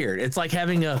 It's weird. It's like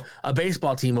having a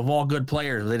baseball team of all good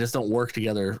players. They just don't work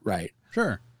together right.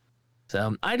 Sure.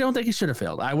 So I don't think it should have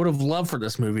failed. I would have loved for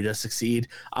this movie to succeed.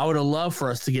 I would have loved for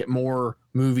us to get more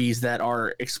movies that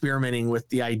are experimenting with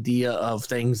the idea of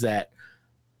things that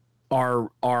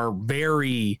are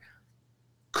very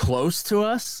close to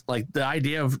us. Like the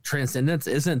idea of transcendence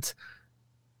isn't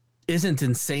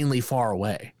insanely far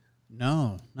away.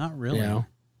 No, not really. You know,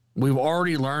 we've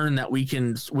already learned that we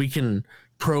can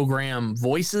program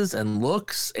voices and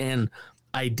looks and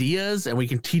ideas, and we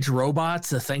can teach robots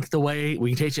to think the way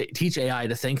we can teach AI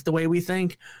to think the way we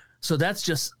think. So that's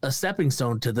just a stepping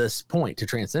stone to this point, to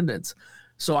transcendence.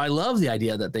 So I love the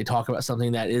idea that they talk about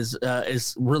something that is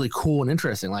really cool and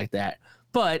interesting like that,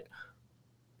 but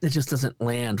it just doesn't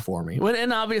land for me.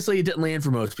 And obviously it didn't land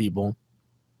for most people.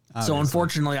 Obviously. So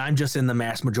unfortunately, I'm just in the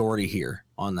mass majority here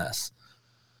on this,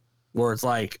 where it's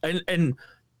like, and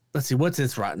let's see, what's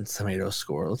its Rotten Tomatoes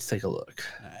score? Let's take a look.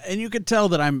 And you could tell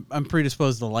that I'm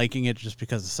predisposed to liking it just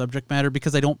because of subject matter,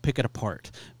 because I don't pick it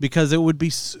apart. Because it would be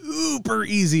super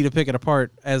easy to pick it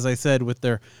apart, as I said, with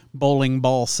their bowling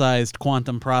ball-sized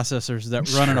quantum processors that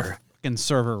run in a fucking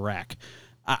server rack.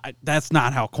 That's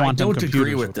not how quantum computers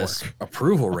agree with would this work.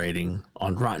 approval rating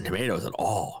on Rotten Tomatoes at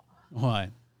all.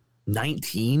 What?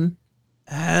 19?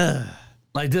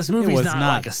 Like, this movie's not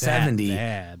like a 70,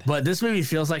 bad. But this movie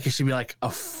feels like it should be like a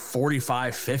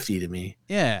 45, 50 to me.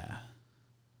 Yeah.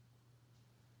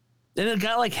 And it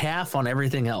got like half on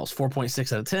everything else.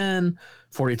 4.6 out of 10,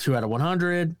 42 out of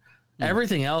 100.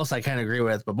 Everything else I kind of agree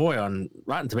with, but boy, on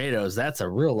Rotten Tomatoes, that's a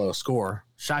real low score.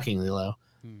 Shockingly low.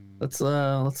 Let's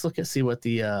look at see what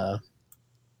the I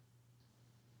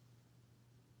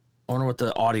wonder what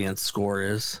the audience score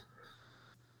is.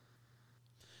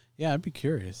 Yeah, I'd be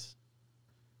curious.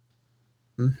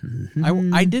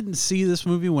 I didn't see this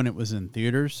movie when it was in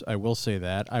theaters. I will say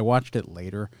that. I watched it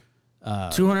later.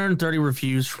 230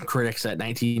 reviews from critics at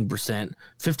 19%,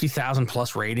 50,000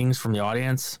 plus ratings from the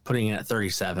audience, putting it at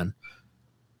 37,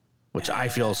 which I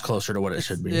feel is closer to what it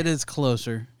should be. It is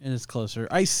closer. It is closer.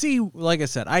 I see, like I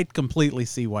said, I completely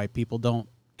see why people don't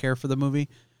care for the movie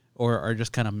or are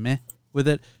just kind of meh with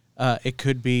it. It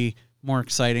could be more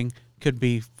exciting, could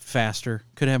be faster,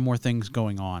 could have more things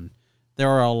going on. There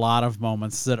are a lot of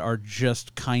moments that are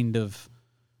just kind of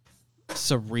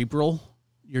cerebral.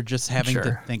 You're just having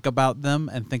to think about them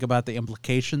and think about the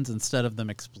implications instead of them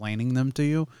explaining them to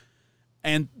you.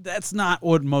 And that's not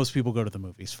what most people go to the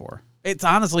movies for. It's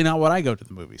honestly not what I go to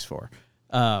the movies for.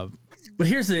 But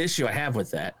here's the issue I have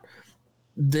with that.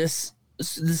 This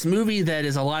movie that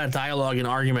is a lot of dialogue and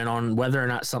argument on whether or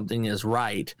not something is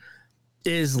right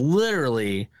is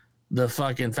literally the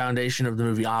fucking foundation of the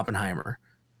movie Oppenheimer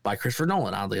by Christopher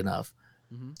Nolan, oddly enough.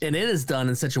 And it is done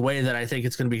in such a way that I think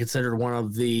it's going to be considered one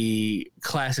of the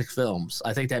classic films.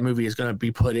 I think that movie is going to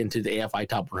be put into the AFI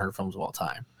Top 100 films of all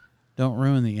time. Don't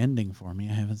ruin the ending for me.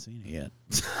 I haven't seen it yet.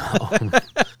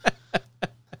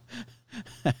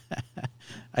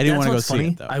 I didn't want to go see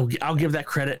it, though. I'll give that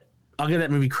credit. I'll give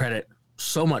that movie credit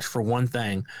so much for one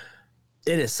thing.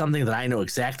 It is something that I know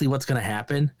exactly what's going to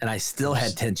happen, and I still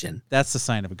had tension. That's the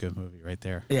sign of a good movie right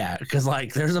there. Yeah, because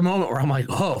like there's a moment where I'm like,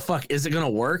 oh, fuck, is it going to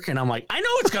work? And I'm like, I know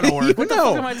it's going to work. What the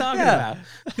fuck am I talking about?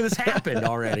 This happened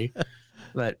already.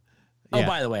 But, oh,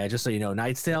 by the way, just so you know,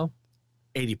 Knight's Tale,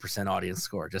 80% audience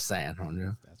score. Just saying.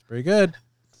 That's pretty good.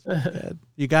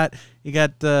 You got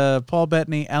Paul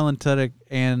Bettany, Alan Tudyk,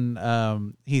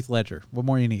 and Heath Ledger. What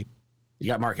more you need? You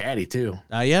got Mark Addy, too.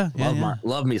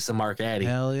 Love me some Mark Addy.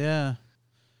 Hell yeah.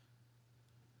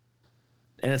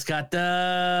 And it's got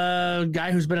the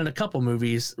guy who's been in a couple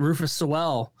movies, Rufus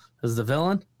Sewell, as the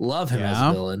villain. Love him as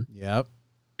a villain. Yep.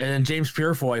 And then James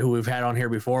Purefoy, who we've had on here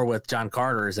before with John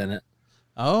Carter, is in it.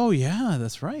 Oh, yeah,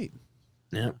 that's right.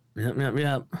 Yep.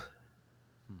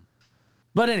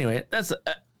 But anyway, that's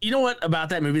you know what about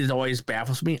that movie that always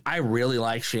baffles me? I really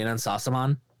like Shannon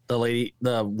Sossamon,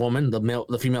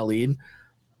 the female lead.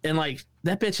 And like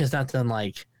that bitch has not done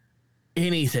like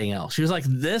anything else. She was like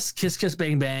this, Kiss Kiss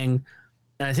Bang Bang,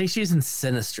 and I think she's in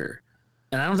Sinister.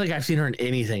 And I don't think I've seen her in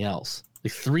anything else.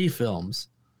 Like 3 films.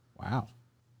 Wow.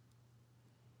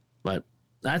 But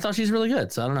I thought she's really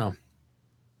good, so I don't know.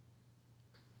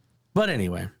 But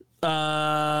anyway.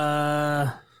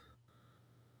 I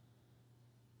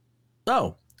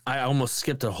almost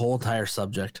skipped a whole entire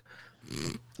subject.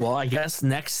 Well, I guess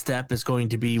next step is going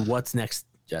to be what's next,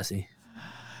 Jesse?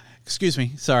 Excuse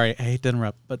me. Sorry, I hate to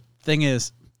interrupt. But thing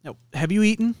is, have you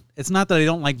eaten? It's not that I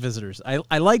don't like visitors.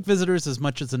 I like visitors as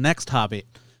much as the next Hobbit,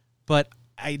 but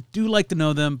I do like to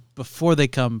know them before they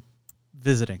come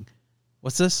visiting.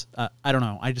 What's this? I don't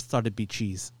know. I just thought it'd be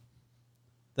cheese.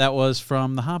 That was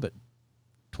from The Hobbit,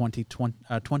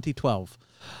 2012.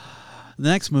 The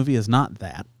next movie is not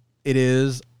that. It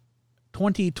is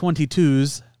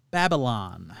 2022's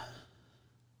Babylon.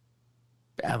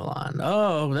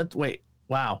 Oh,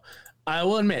 wow. I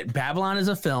will admit, Babylon is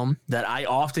a film that I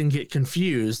often get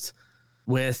confused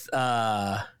with.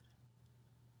 Oh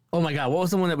my God, what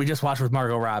was the one that we just watched with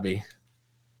Margot Robbie?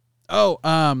 Oh,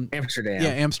 Amsterdam. Yeah,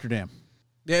 Amsterdam.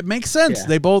 It makes sense.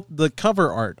 Yeah. The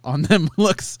cover art on them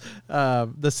looks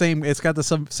the same. It's got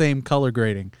the same color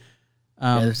grading.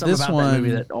 There's something This about one, that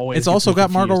movie that always it's gets also me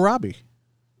got Margot confused. Robbie.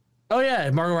 Oh yeah,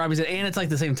 Margot Robbie's in, and it's like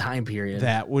the same time period.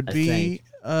 That would I be think.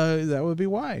 that would be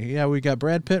why. Yeah, we got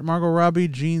Brad Pitt, Margot Robbie,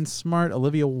 Jean Smart,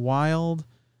 Olivia Wilde.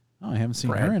 Oh, I haven't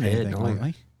seen Brad her in Pitt, anything oh.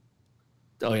 lately.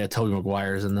 Oh yeah, Tobey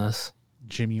Maguire's in this.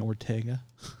 Jimmy Ortega.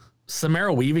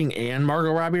 Samara Weaving and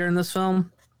Margot Robbie are in this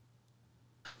film.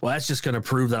 Well, that's just going to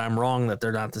prove that I'm wrong, that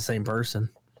they're not the same person.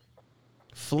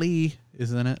 Flea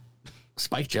is in it.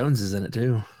 Spike Jonze is in it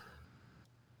too.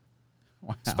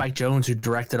 Wow. Spike Jonze, who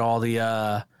directed all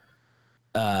the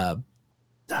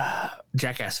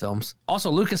Jackass films.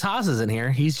 Also, Lucas Haas is in here.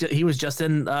 He was just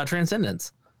in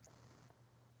Transcendence.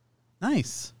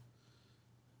 Nice.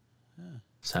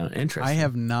 So interesting. I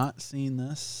have not seen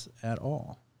this at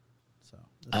all. So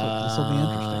this will be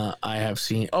interesting. I have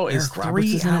seen. Oh, It's Eric Roberts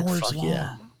 3 is in it? hours Fuck long.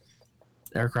 yeah.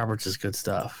 Eric Roberts is good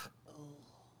stuff.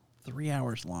 3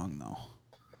 hours long, though.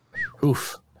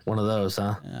 Oof, one of those,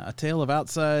 huh? A tale of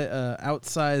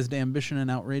outsized ambition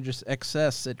and outrageous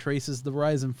excess. It traces the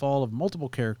rise and fall of multiple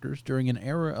characters during an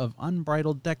era of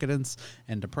unbridled decadence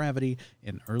and depravity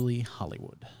in early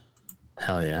Hollywood.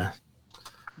 Hell yeah,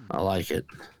 I like it.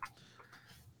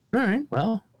 All right,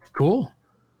 well, cool.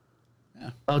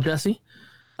 Yeah. Well, Jesse,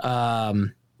 now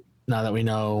that we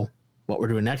know what we're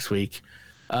doing next week,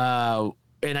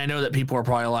 and I know that people are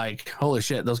probably like, "Holy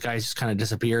shit, those guys just kind of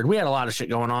disappeared." We had a lot of shit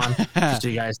going on, just so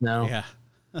you guys know. Yeah,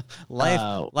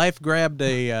 life grabbed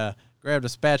a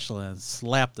spatula and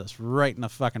slapped us right in the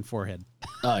fucking forehead.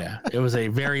 Oh yeah, it was a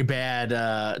very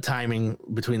bad timing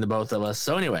between the both of us.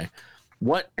 So anyway,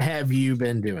 what have you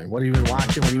been doing? What have you been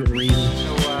watching? What have you been reading?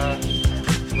 So,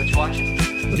 what you watching?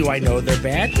 Do I know they're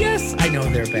bad? Yes, I know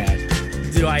they're bad.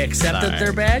 Do I accept that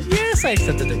they're bad? Yes, I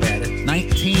accept that they're bad.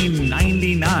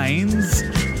 1999's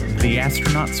The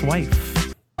Astronaut's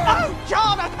Wife.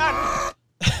 I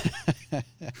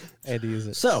had to use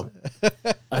it. So,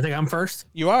 I think I'm first.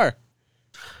 You are.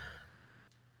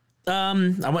 I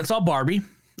went and saw Barbie.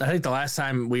 I think the last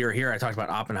time we were here, I talked about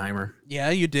Oppenheimer.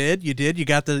 Yeah, you did. You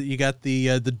got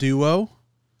the duo.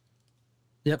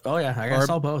 Yep. Oh yeah, I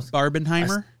saw both.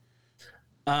 Barbenheimer.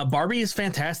 Barbie is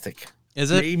fantastic. Is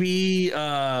it? Maybe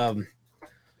I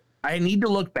need to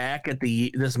look back at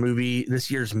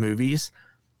this year's movies.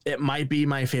 It might be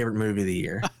my favorite movie of the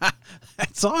year.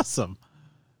 That's awesome.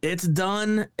 It's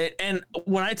done, and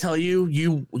when I tell you,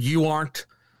 you aren't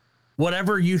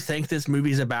whatever you think this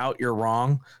movie's about, you're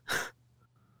wrong.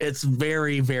 It's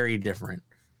very, very different.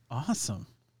 Awesome.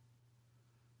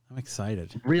 I'm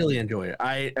excited. Really enjoy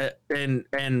it.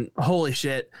 And holy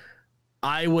shit,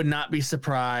 I would not be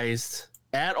surprised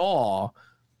at all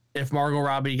if Margot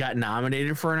Robbie got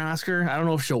nominated for an Oscar. I don't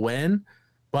know if she'll win,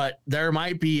 but there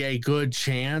might be a good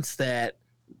chance that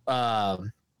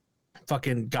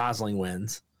fucking Gosling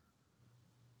wins.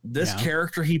 This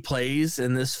character he plays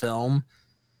in this film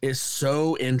is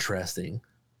so interesting.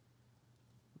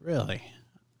 Really?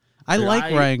 I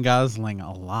like Ryan Gosling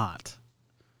a lot.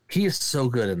 He is so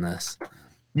good in this.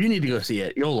 You need to go see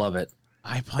it. You'll love it.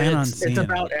 I plan on seeing it.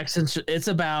 It's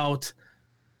about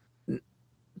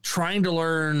trying to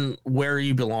learn where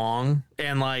you belong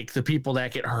and like the people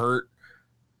that get hurt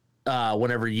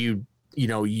whenever you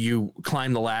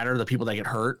climb the ladder, the people that get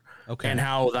hurt. Okay. And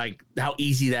how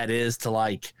easy that is to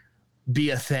like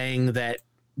be a thing that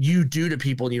you do to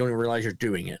people and you don't even realize you're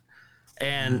doing it.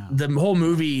 And the whole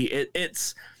movie,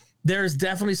 there's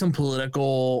definitely some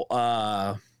political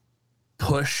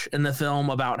push in the film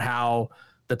about how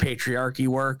the patriarchy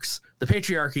works. The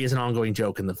patriarchy is an ongoing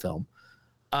joke in the film.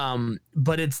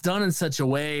 But it's done in such a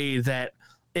way that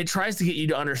it tries to get you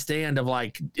to understand of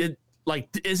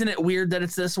isn't it weird that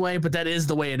it's this way? But that is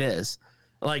the way it is.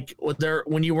 Like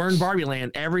when you were in Barbie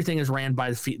Land, everything is ran by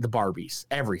the Barbies.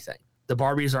 Everything. The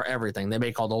Barbies are everything. They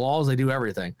make all the laws. They do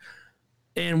everything.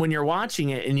 And when you're watching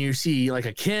it and you see like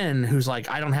a Ken who's like,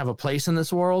 I don't have a place in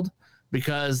this world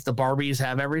because the Barbies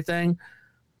have everything.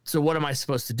 So what am I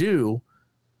supposed to do?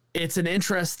 It's an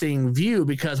interesting view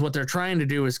because what they're trying to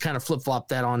do is kind of flip-flop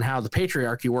that on how the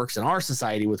patriarchy works in our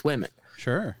society with women.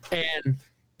 Sure. And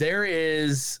there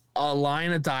is a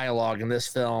line of dialogue in this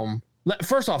film.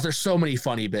 First off, there's so many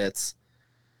funny bits.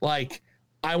 Like,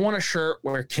 I want a shirt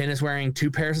where Ken is wearing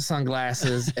 2 pairs of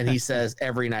sunglasses and he says,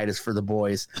 every night is for the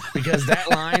boys. Because that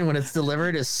line, when it's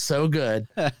delivered, is so good.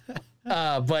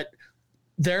 But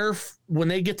when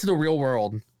they get to the real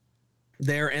world,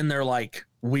 they're in their, like,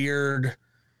 weird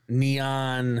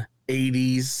neon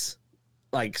 80s,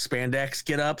 like, spandex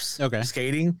get-ups,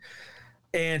 skating.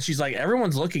 And she's like,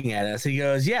 everyone's looking at us. He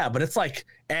goes, yeah, but it's like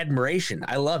admiration.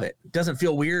 I love it. It doesn't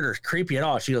feel weird or creepy at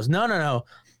all. She goes, no.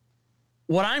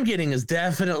 what I'm getting is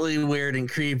definitely weird and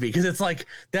creepy because it's like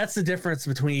that's the difference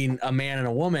between a man and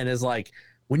a woman is like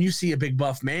when you see a big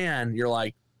buff man, you're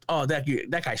like, oh, that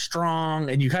guy's strong,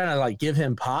 and you kind of like give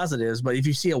him positives. But if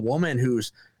you see a woman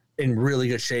who's in really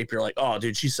good shape, you're like, oh,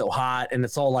 dude, she's so hot, and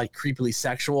it's all like creepily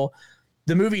sexual.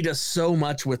 The movie does so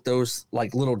much with those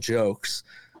like little jokes,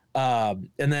 and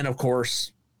then of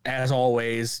course, as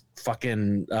always,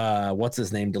 fucking what's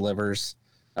his name delivers.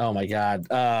 Oh my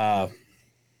god.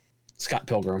 Scott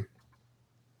Pilgrim.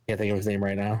 Can't think of his name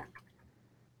right now.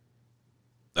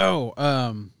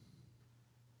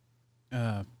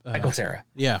 Michael Cera.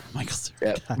 Yeah, Michael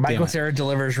Cera. Yeah, Michael Cera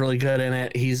delivers really good in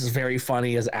it. He's very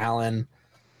funny as Alan.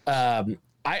 I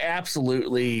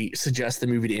absolutely suggest the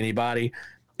movie to anybody.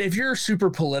 If you're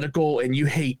super political and you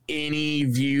hate any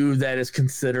view that is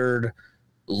considered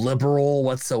liberal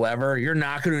whatsoever, you're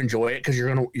not going to enjoy it because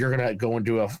you're gonna go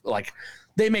into a like.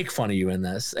 They make fun of you in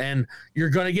this, and you're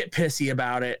going to get pissy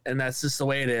about it, and that's just the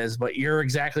way it is, but you're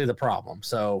exactly the problem,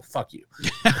 so fuck you.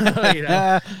 You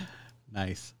know?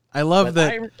 Nice. I love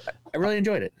that. I really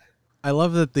enjoyed it. I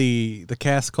love that the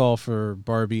cast call for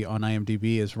Barbie on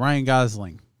IMDb is Ryan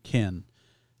Gosling, Ken,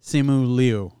 Simu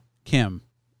Liu, Kim,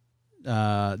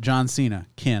 John Cena,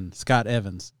 Ken, Scott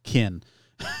Evans, Ken.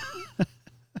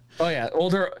 Oh, yeah. Well,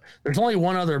 there's only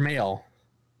one other male,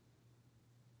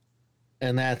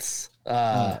 and that's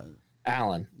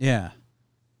Alan. Yeah.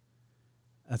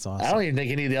 That's awesome. I don't even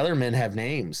think any of the other men have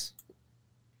names.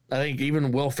 I think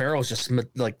even Will Ferrell's just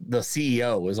like the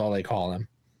CEO is all they call him.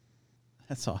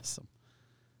 That's awesome.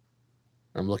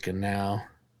 I'm looking now.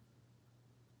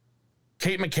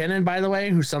 Kate McKinnon, by the way,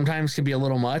 who sometimes can be a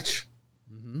little much.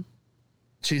 Mm-hmm.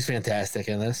 She's fantastic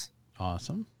in this.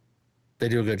 Awesome. They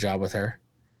do a good job with her.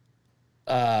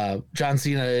 John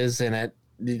Cena is in it.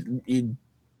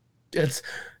 It's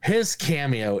his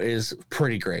cameo is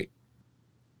pretty great.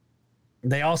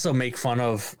 They also make fun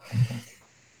of.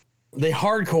 They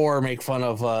hardcore make fun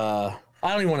of. I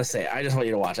don't even want to say it. I just want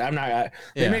you to watch it. I'm not.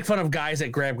 They make fun of guys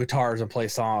that grab guitars and play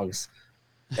songs,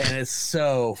 and it's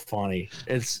so funny.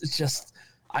 It's just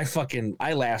I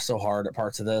laughed so hard at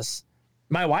parts of this.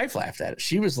 My wife laughed at it.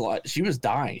 She was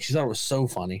dying. She thought it was so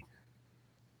funny.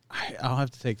 I'll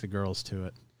have to take the girls to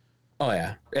it. Oh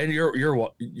yeah, and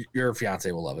your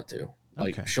fiance will love it too.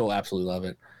 Like Okay. She'll absolutely love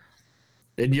it,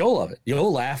 and you'll love it.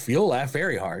 You'll laugh. You'll laugh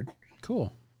very hard.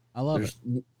 Cool. I love it.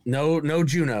 No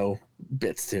Juno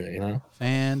bits to it. You know.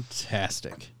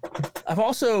 Fantastic. I've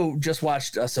also just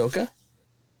watched Ahsoka.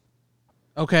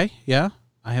 Okay. Yeah.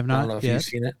 I have I not don't know if yet. you've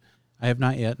seen it. I have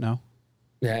not yet. No.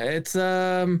 Yeah, it's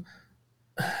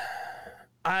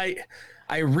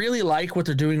I really like what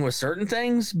they're doing with certain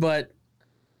things, but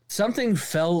something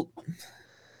felt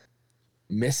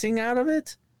missing out of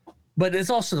it. But it's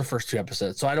also the first 2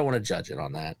 episodes, so I don't want to judge it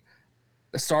on that.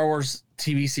 The Star Wars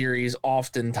TV series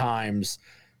oftentimes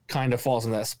kind of falls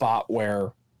in that spot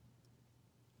where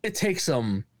it takes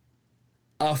them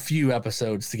a few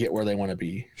episodes to get where they want to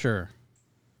be. Sure.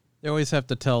 They always have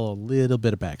to tell a little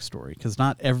bit of backstory because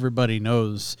not everybody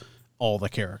knows all the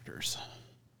characters.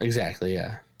 Exactly,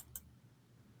 yeah.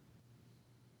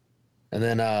 And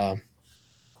then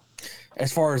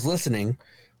as far as listening,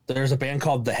 there's a band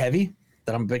called The Heavy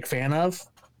that I'm a big fan of.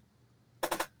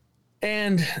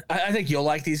 And I think you'll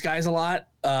like these guys a lot.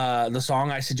 The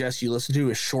song I suggest you listen to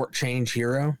is Short Change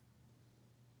Hero.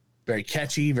 Very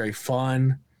catchy, very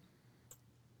fun.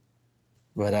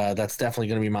 But that's definitely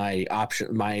going to be my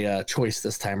option, my choice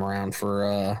this time around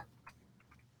for...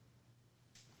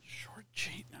 Short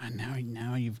chain.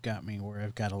 Now you've got me where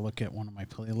I've got to look at one of my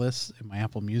playlists in my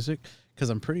Apple Music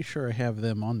because I'm pretty sure I have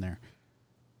them on there.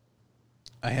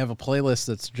 I have a playlist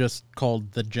that's just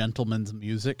called The Gentleman's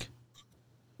Music.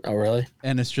 Oh, really?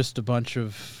 And it's just a bunch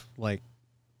of like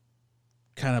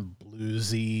kind of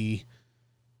bluesy,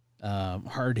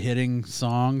 hard-hitting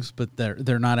songs, but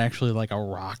they're not actually like a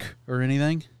rock or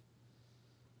anything.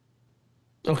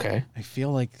 Okay. I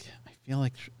feel like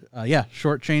yeah,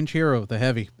 Short Change Hero, The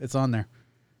Heavy. It's on there.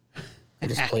 I'll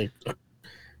just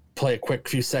play a quick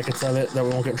few seconds of it that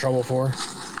we won't get in trouble for.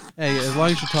 Hey, as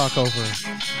long as you talk over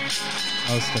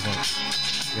most of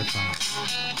it, you're fine.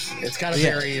 It's got a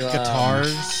Yeah, very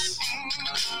guitars,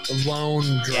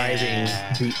 lone driving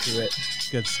beat to it.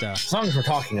 good stuff. As long as we're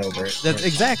talking over it. That's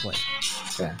exactly.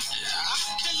 Yeah.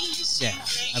 Yeah,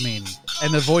 I mean,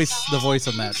 and the voice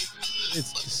on that,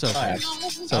 it's just so Oh, yeah. good.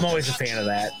 So I'm good. always a fan of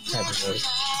that type of voice.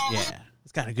 Yeah,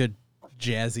 it's got a good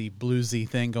jazzy, bluesy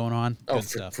thing going on. Good Oh,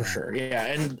 stuff, for man. sure. Yeah,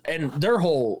 and their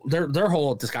whole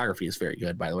discography is very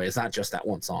good. By the way, it's not just that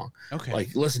one song. Okay,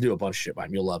 Like, listen to a bunch of shit by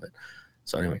them, you'll love it.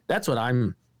 So anyway, that's what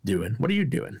I'm doing. What are you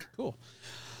doing? cool.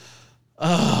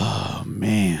 Oh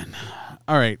man,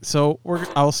 All right, so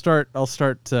I'll start from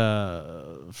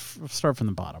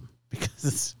the bottom because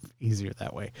it's easier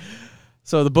that way.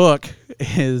 So the book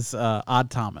is Odd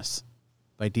Thomas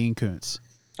by Dean Koontz.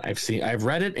 I've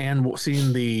read it and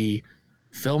seen the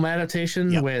film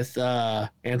adaptation with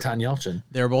Anton Yelchin.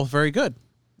 They're both very good.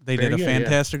 They did a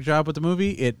fantastic job with the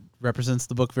movie. It represents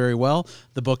the book very well.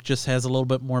 The book just has a little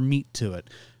bit more meat to it.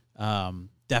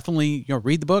 Definitely,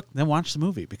 read the book, then watch the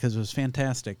movie because it was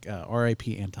fantastic.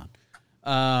 R.I.P. Anton.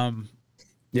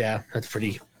 Yeah, that's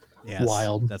pretty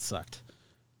wild. That sucked.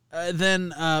 Then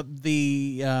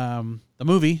the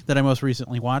movie that I most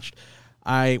recently watched,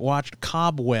 I watched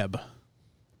Cobweb.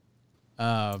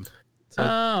 I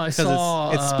saw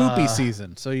it's spoopy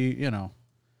season, so you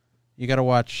gotta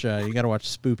watch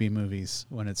spoopy movies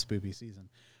when it's spoopy season.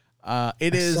 I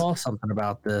saw something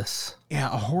about this. Yeah,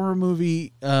 a horror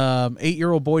movie.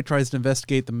 8-year-old boy tries to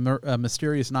investigate the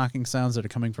mysterious knocking sounds that are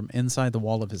coming from inside the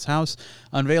wall of his house,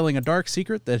 unveiling a dark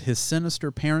secret that his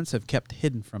sinister parents have kept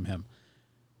hidden from him.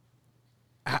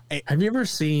 Have you ever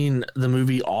seen the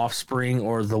movie Offspring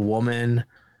or The Woman,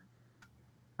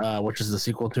 which is the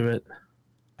sequel to it?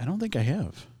 I don't think I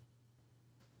have.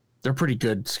 They're pretty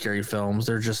good scary films.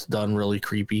 They're just done really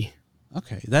creepy.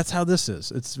 Okay, that's how this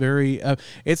is. It's very.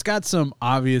 It's got some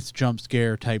obvious jump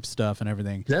scare type stuff and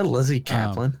everything. Is that Lizzie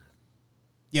Kaplan?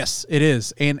 Yes, it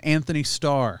is, and Anthony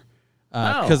Starr.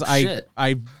 Because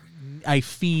I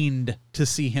fiend to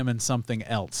see him in something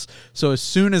else. So as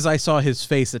soon as I saw his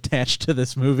face attached to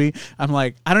this movie, I'm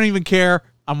like, I don't even care.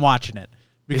 I'm watching it.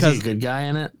 Because is he a good guy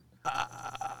in it?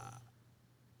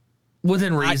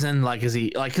 Within reason, is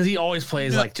he because he always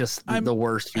plays the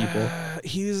worst people.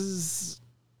 He's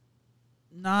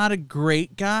not a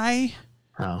great guy.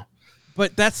 Oh.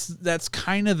 But that's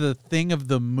kind of the thing of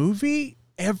the movie.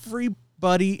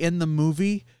 Everybody in the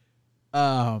movie,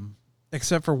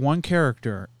 except for one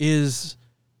character, is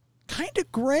kind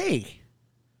of gray.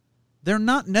 They're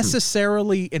not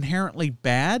necessarily inherently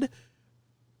bad,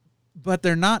 but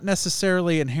they're not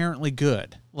necessarily inherently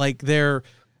good. Like their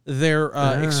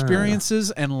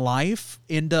experiences and life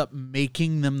end up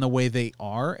making them the way they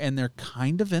are, and they're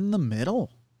kind of in the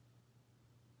middle.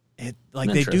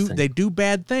 They do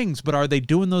bad things, but are they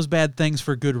doing those bad things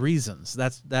for good reasons?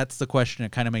 That's the question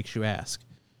it kind of makes you ask.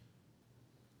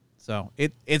 So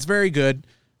it's very good.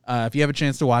 If you have a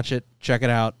chance to watch it, check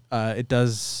it out. It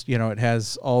does, it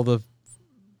has all the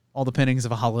pinnings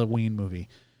of a Halloween movie.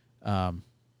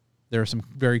 There are some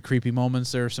very creepy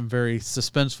moments. There are some very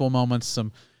suspenseful moments.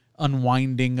 Some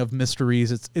unwinding of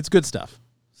mysteries. It's good stuff.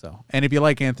 So, and if you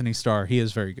like Anthony Starr, he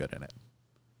is very good in it.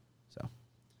 So,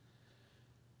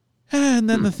 and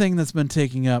then the thing that's been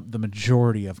taking up the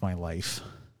majority of my life,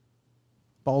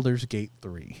 Baldur's Gate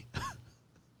 3.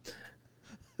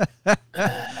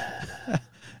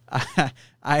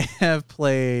 I have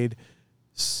played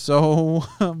so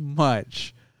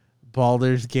much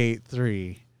Baldur's Gate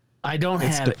 3. I don't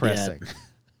it's have depressing. It yet.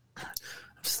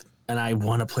 And I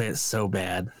want to play it so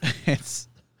bad. It's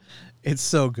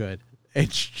so good.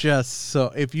 It's just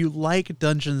so, if you like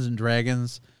Dungeons and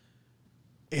Dragons,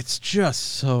 it's just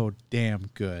so damn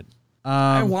good.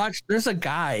 I watched, there's a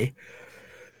guy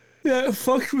that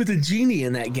fucked with a genie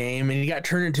in that game, and he got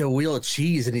turned into a wheel of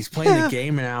cheese, and he's playing the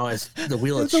game now as the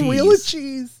wheel of cheese. The wheel of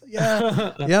cheese.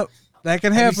 Yeah. Yep. That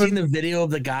can happen. Have you seen the video of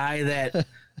the guy that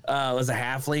was a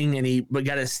halfling, and he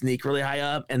got his sneak really high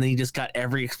up, and then he just got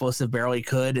every explosive barrel he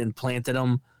could and planted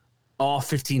them all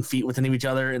 15 feet within each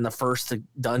other in the first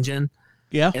dungeon.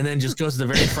 Yeah. And then just goes to the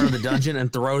very front of the dungeon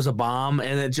and throws a bomb,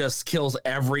 and it just kills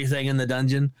everything in the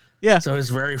dungeon. Yeah. So his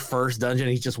very first dungeon,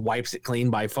 he just wipes it clean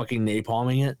by fucking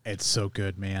napalming it. It's so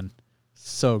good, man.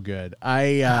 So good.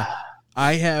 I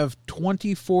have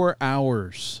 24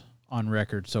 hours on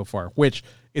record so far, which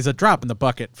is a drop in the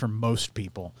bucket for most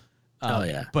people. Oh,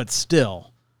 yeah. But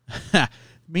still,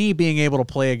 me being able to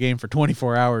play a game for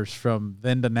 24 hours from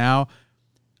then to now,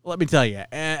 let me tell you,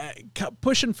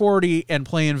 pushing 40 and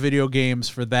playing video games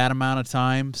for that amount of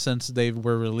time since they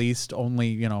were released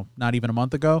only, not even a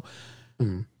month ago,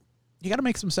 you got to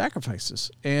make some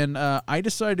sacrifices. And I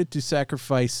decided to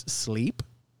sacrifice sleep.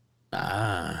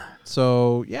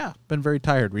 So, yeah, been very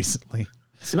tired recently.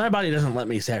 See, my body doesn't let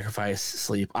me sacrifice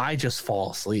sleep. I just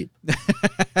fall asleep.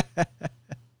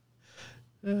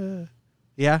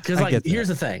 Yeah, because here's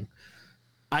the thing.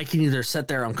 I can either sit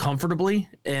there uncomfortably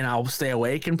and I'll stay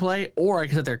awake and play, or I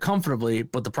can sit there comfortably,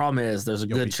 but the problem is there's a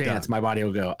good chance my body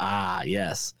will go,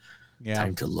 yes,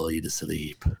 time to lull you to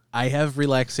sleep. I have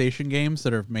relaxation games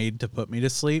that are made to put me to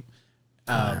sleep.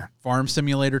 Farm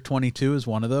Simulator 22 is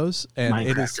one of those, and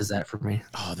Minecraft is that for me.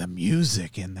 Oh, the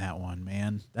music in that one,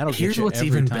 man. That'll Here's get you what's every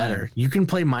even time. better. You can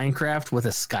play Minecraft with a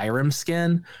Skyrim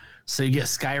skin. So you get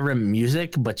Skyrim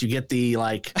music, but you get the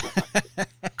like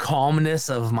calmness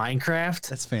of Minecraft.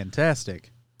 That's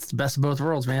fantastic. It's the best of both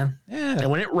worlds, man. Yeah. And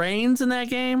when it rains in that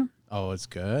game, Oh, it's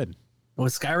good.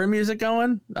 with Skyrim music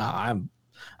going, I'm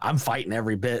fighting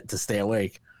every bit to stay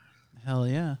awake Hell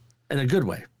yeah. in a good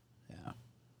way.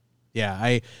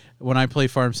 Yeah, when I play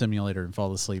Farm Simulator and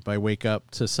fall asleep, I wake up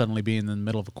to suddenly be in the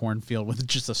middle of a cornfield with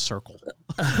just a circle.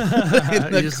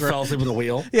 You just fell asleep with a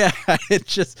wheel. Yeah, it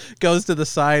just goes to the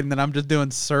side, and then I'm just doing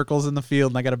circles in the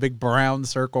field, and I got a big brown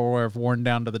circle where I've worn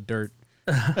down to the dirt.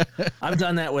 I've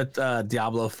done that with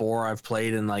Diablo 4. I've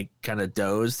played and like kind of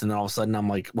dozed, and then all of a sudden I'm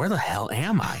like, where the hell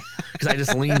am I? Because I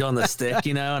just leaned on the stick,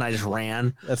 and I just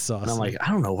ran. That's awesome. And I'm like,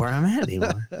 I don't know where I'm at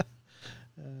anymore.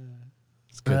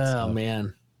 It's good Oh, stuff.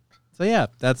 man. So yeah,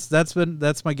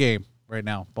 that's my game right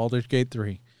now. Baldur's Gate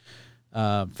 3.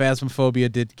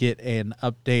 Phasmophobia did get an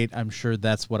update. I'm sure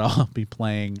that's what I'll be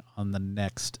playing on the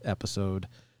next episode.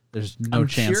 There's no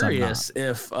chance I'm not. Curious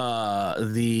if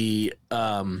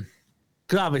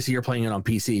because obviously you're playing it on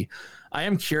PC. I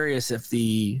am curious if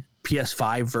the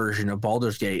PS5 version of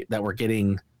Baldur's Gate that we're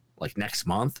getting like next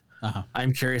month,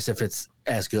 I'm curious if it's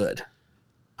as good.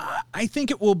 I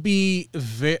think it will be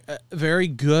very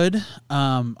good.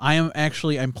 I'm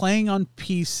playing on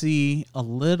PC a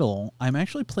little. I'm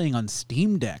actually playing on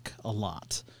Steam Deck a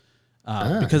lot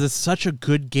because it's such a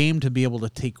good game to be able to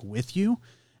take with you,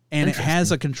 and it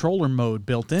has a controller mode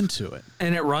built into it.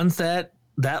 And it runs that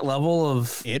level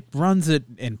of. It runs it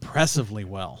impressively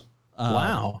well.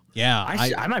 Wow. Yeah,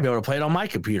 I might be able to play it on my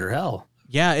computer. Hell.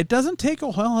 Yeah, it doesn't take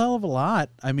a hell of a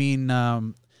lot. I mean,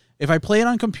 if I play it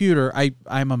on computer,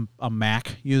 I'm a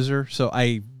Mac user, so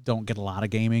I don't get a lot of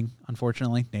gaming,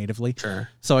 unfortunately, natively. Sure.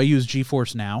 So I use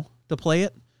GeForce Now to play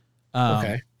it.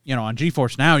 Okay. On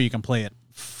GeForce Now, you can play it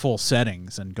full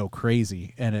settings and go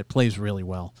crazy, and it plays really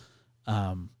well.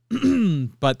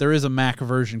 But there is a Mac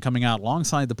version coming out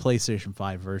alongside the PlayStation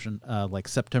 5 version, like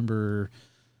September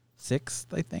 6th,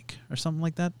 I think, or something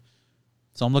like that.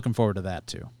 So I'm looking forward to that,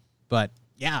 too. But,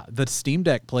 yeah, the Steam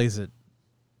Deck plays it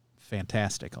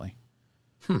fantastically.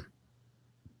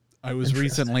 I was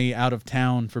recently out of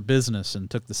town for business and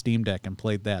took the Steam Deck and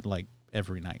played that like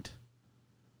every night.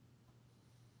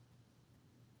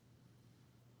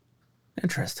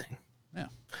 Interesting. Yeah.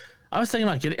 I was thinking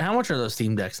about getting. How much are those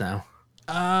Steam Decks now?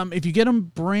 If you get them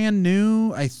brand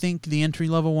new, I think the entry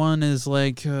level one is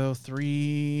like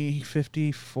 $350,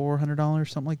 $400,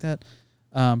 something like that.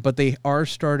 But they are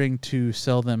starting to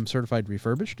sell them certified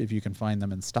refurbished if you can find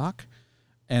them in stock.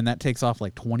 And that takes off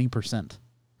like 20%.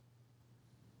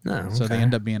 No, okay. So they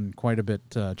end up being quite a bit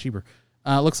cheaper.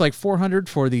 Looks like $400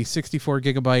 for the 64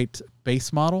 gigabyte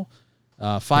base model,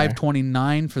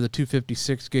 $529 for the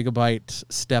 256 gigabyte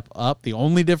step up. The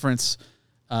only difference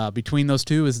between those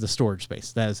two is the storage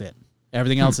space. That is it.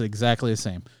 Everything else is exactly the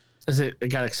same. Is it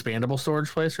got expandable storage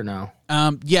place or no?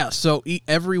 Yeah. So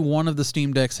every one of the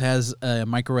Steam Decks has a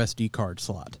micro SD card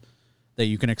slot that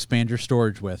you can expand your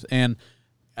storage with, and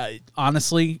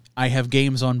honestly, I have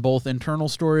games on both internal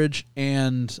storage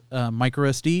and micro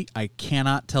SD. I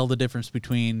cannot tell the difference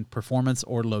between performance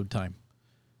or load time.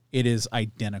 It is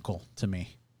identical to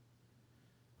me.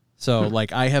 So,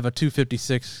 like, I have a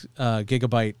 256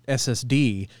 gigabyte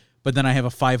SSD, but then I have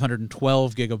a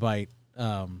 512 gigabyte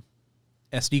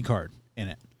SD card in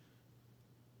it.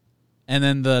 And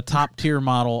then the top tier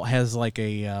model has like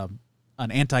an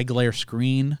anti-glare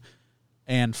screen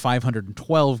and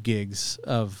 512 gigs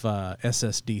of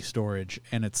SSD storage,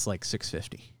 and it's like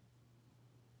 $650.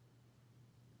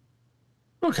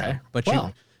 Okay, But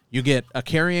well, you get a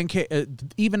carrying case,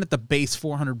 even at the base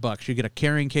 $400, you get a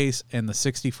carrying case and the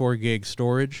 64 gig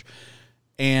storage.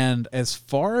 And as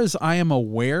far as I am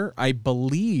aware, I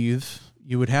believe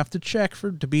you would have to check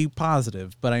to be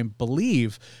positive, but I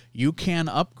believe you can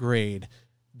upgrade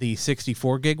the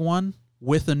 64 gig one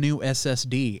with a new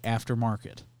SSD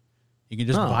aftermarket. You can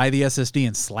just buy the SSD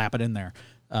and slap it in there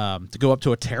to go up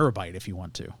to a terabyte if you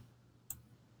want to.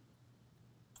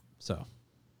 So,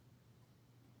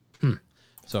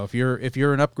 so if you're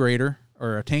an upgrader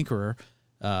or a tinkerer,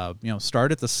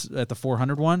 start at the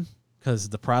 400 one because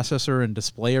the processor and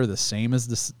display are the same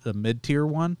as the mid tier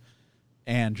one,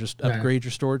 and just upgrade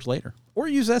your storage later, or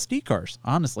use SD cards.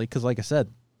 Honestly, because like I said,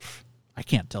 I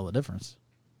can't tell the difference.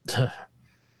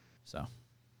 So.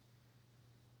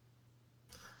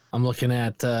 I'm looking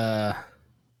at the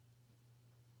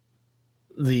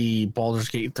Baldur's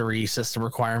Gate 3 system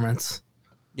requirements.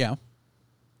 Yeah.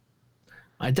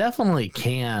 I definitely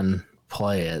can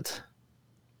play it.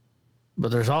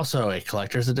 But there's also a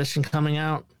collector's edition coming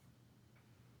out.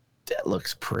 That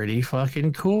looks pretty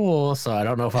fucking cool. So I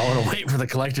don't know if I want to wait for the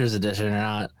collector's edition or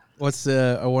not. What's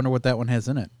I wonder what that one has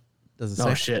in it. Does it say?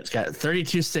 Oh shit! It's got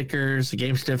 32 stickers, a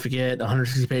game certificate,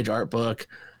 160-page art book,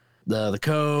 the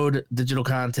code, digital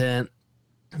content,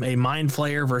 a Mind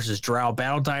Flayer versus Drow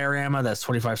battle diorama that's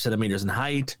 25 centimeters in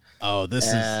height. Oh,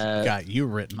 this has got you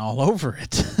written all over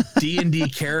it. D&D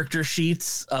character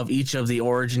sheets of each of the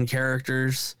origin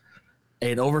characters,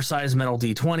 an oversized metal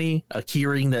D20, a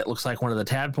keyring that looks like one of the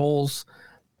tadpoles,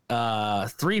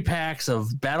 3 packs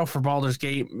of Battle for Baldur's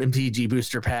Gate MTG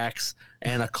booster packs,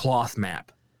 and a cloth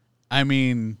map. I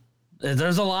mean,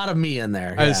 there's a lot of me in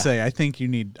there. I would say I think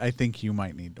you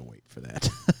might need to wait for that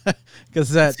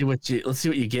because let's see what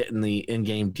you get in the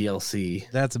in-game DLC.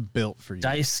 That's built for you.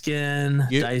 Dice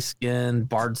skin,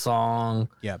 Bard Song.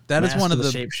 Yeah, that is one of the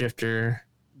shapeshifter.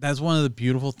 That's one of the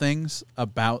beautiful things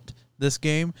about this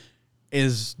game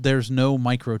is there's no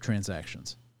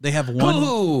microtransactions. They have one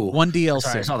DLC.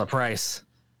 Sorry, I saw the price.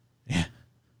 Yeah.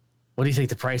 What do you think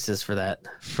the price is for that?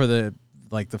 For the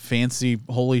fancy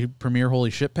Premier Holy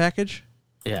Ship package?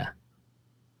 Yeah.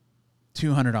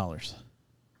 $200.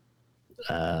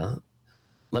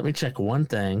 Let me check one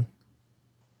thing.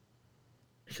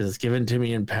 Because it's given to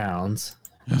me in pounds,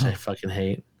 which I fucking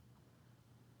hate.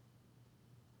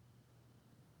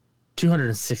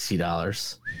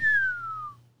 $260.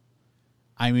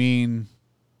 I mean,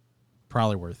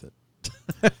 probably worth it.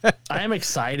 I am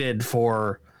excited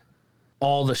for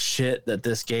all the shit that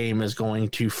this game is going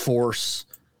to force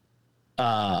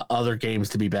other games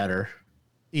to be better.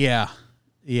 Yeah.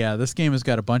 This game has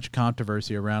got a bunch of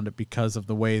controversy around it because of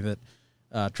the way that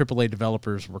AAA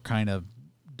developers were kind of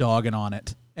dogging on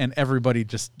it, and everybody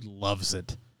just loves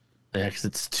it. Yeah, because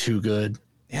it's too good.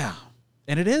 Yeah,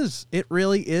 and it is. It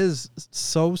really is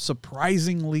so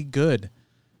surprisingly good.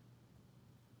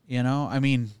 You know, I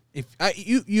mean,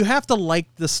 you have to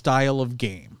like the style of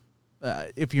game.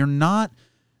 If you're not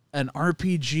an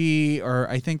RPG, or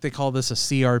I think they call this a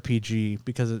CRPG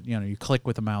because you click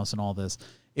with the mouse and all this.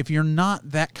 If you're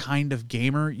not that kind of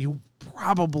gamer, you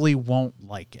probably won't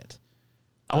like it.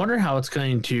 I wonder how it's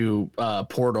going to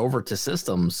port over to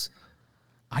systems.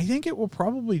 I think it will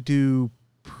probably do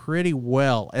pretty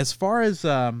well as far as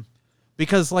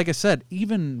because, like I said,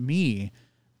 even me,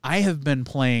 I have been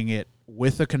playing it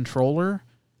with a controller,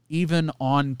 even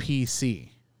on PC.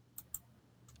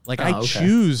 I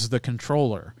choose the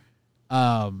controller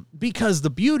because the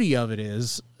beauty of it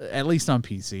is, at least on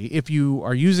PC, if you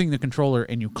are using the controller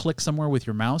and you click somewhere with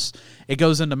your mouse, it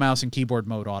goes into mouse and keyboard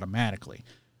mode automatically.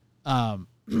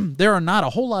 There are not a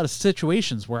whole lot of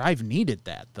situations where I've needed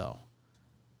that, though.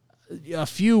 A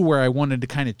few where I wanted to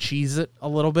kind of cheese it a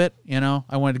little bit,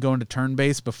 I wanted to go into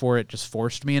turn-based before it just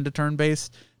forced me into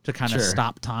turn-based to kind of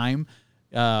stop time.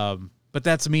 But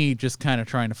that's me just kind of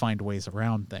trying to find ways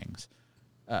around things.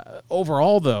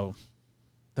 Overall, though,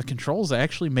 the controls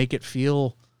actually make it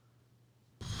feel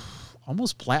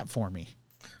almost platformy.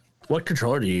 What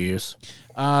controller do you use?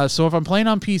 So if I'm playing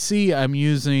on PC, I'm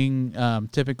using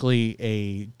typically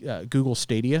a Google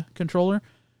Stadia controller,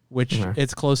 which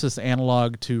its closest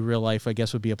analog to real life, I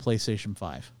guess, would be a PlayStation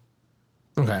 5.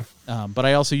 Okay. But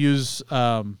I also use,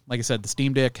 like I said, the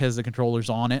Steam Deck has the controllers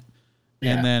on it.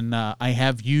 Yeah. And then I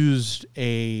have used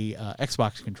a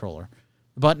Xbox controller.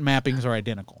 The button mappings are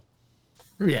identical.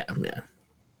 Yeah.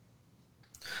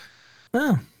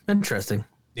 Oh, interesting.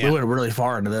 Yeah. We went really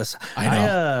far into this. I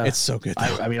know. It's so good.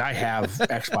 I mean, I have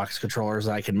Xbox controllers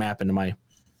that I can map into my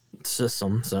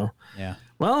system. So, yeah.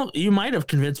 Well, you might have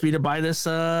convinced me to buy this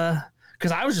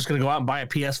because I was just going to go out and buy a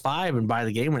PS5 and buy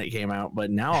the game when it came out.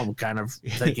 But now I'm kind of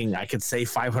thinking I could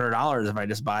save $500 if I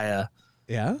just buy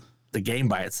the game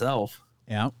by itself.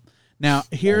 Yeah. Now,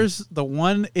 here's the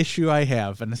one issue I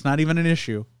have, and it's not even an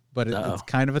issue, but it's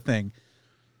kind of a thing.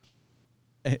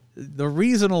 The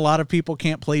reason a lot of people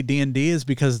can't play D&D is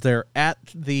because they're at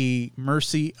the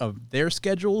mercy of their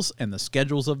schedules and the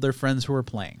schedules of their friends who are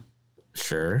playing.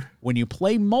 Sure. When you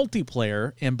play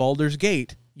multiplayer in Baldur's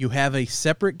Gate, you have a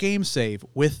separate game save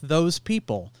with those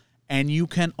people, and you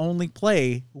can only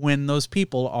play when those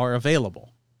people are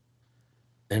available.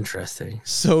 Interesting.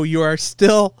 So you are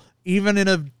still, even in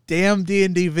a damn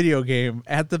D&D video game,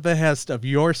 at the behest of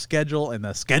your schedule and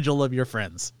the schedule of your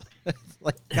friends.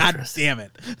 God damn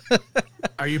it.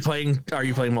 Are you playing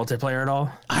multiplayer at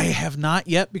all? I have not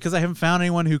yet because I haven't found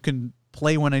anyone who can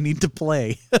play when I need to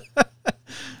play.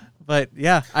 But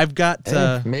yeah, I've got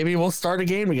maybe we'll start a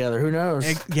game together. Who knows?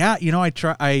 Yeah,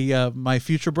 my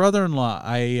future brother-in-law,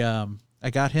 I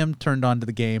got him turned on to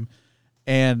the game,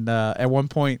 and at one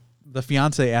point the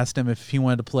fiance asked him if he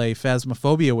wanted to play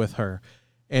Phasmophobia with her.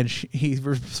 And he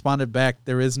responded back,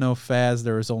 "There is no Faz,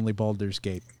 there is only Baldur's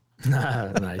Gate."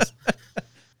 Nice.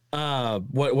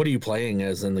 What are you playing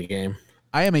as in the game?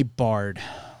 I am a bard,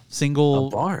 single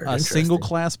Interesting.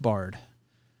 class bard,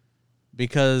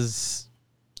 because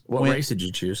What race did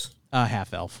you choose?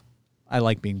 Half elf. I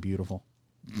like being beautiful.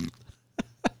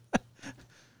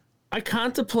 I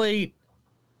contemplate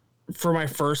for my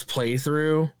first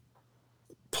playthrough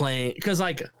playing, because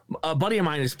like a buddy of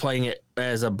mine is playing it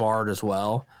as a bard as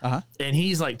well, and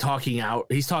he's like talking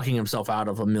himself out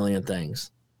of a million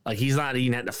things. Like he's not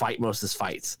even had to fight most of his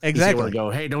fights. Exactly. He's able to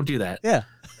go, hey, don't do that. Yeah.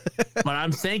 But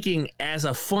I'm thinking as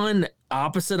a fun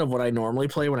opposite of what I normally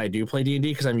play when I do play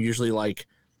D&D, because I'm usually like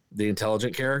the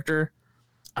intelligent character.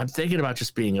 I'm thinking about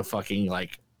just being a fucking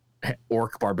like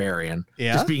orc barbarian.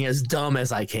 Yeah. Just being as dumb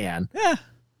as I can. Yeah.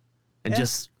 And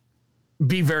just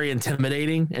be very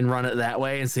intimidating and run it that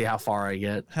way and see how far I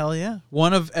get. Hell yeah.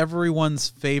 One of everyone's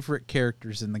favorite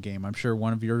characters in the game, I'm sure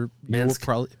one of you will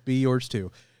probably be yours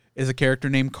too, is a character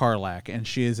named Karlak, and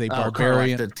she is a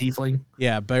barbarian. Karlak, the tiefling?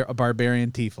 Yeah, a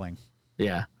barbarian tiefling.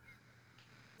 Yeah.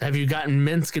 Have you gotten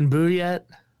Minsk and Boo yet?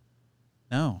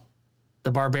 No.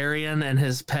 The barbarian and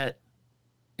his pet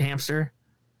hamster?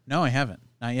 No, I haven't.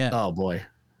 Not yet. Oh, boy.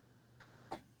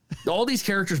 All these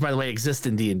characters, by the way, exist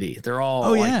in D&D. They're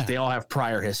all they all have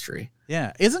prior history.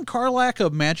 Yeah. Isn't Karlak a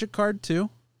magic card too?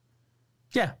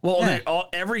 Yeah. Well,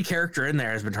 every character in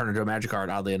there has been turned into a magic card,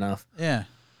 oddly enough. Yeah.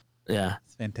 Yeah.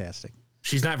 It's fantastic.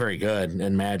 She's not very good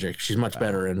in magic. She's much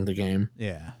better in the game.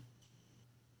 Yeah.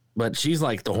 But she's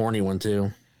like the horny one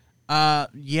too.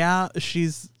 Yeah,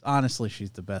 she's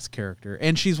the best character.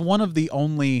 And she's one of the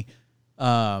only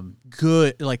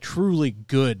good, like truly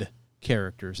good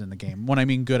characters in the game. When I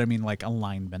mean good, I mean like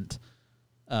alignment.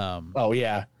 Oh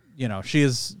yeah. You know, she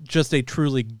is just a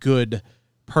truly good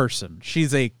person.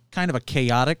 She's a kind of a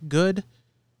chaotic good,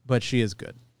 but she is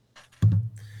good.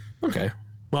 Okay.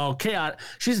 Well, chaos.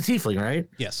 She's a tiefling, right?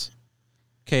 Yes.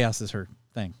 Chaos is her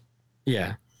thing.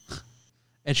 Yeah.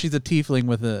 And she's a tiefling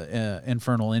with a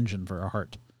infernal engine for a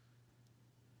heart.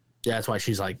 Yeah, that's why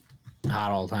she's like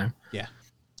hot all the time. Yeah.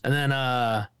 And then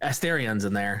Astarion's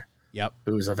in there. Yep.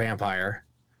 Who's a vampire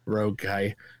rogue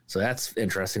guy. So that's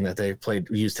interesting that they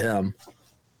used him.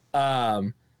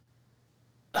 Who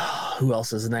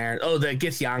else is in there? Oh, the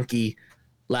Githyanki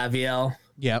Lavielle.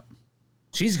 Yep.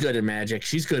 She's good in magic.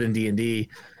 She's good in D&D.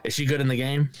 Is she good in the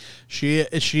game? She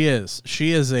is.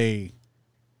 She is a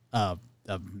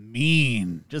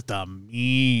mean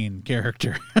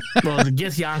character. Well, the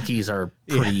Githyankis are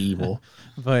pretty evil.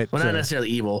 But not necessarily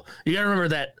evil. You gotta remember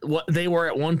that they were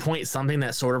at one point something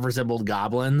that sort of resembled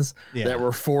goblins that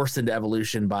were forced into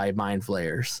evolution by mind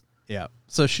flayers. Yeah.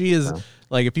 So she is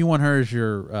like, if you want her as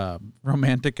your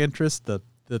romantic interest, the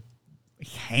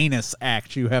heinous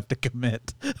act you have to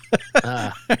commit.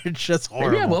 It's just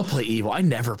horrible. Maybe I will play evil. I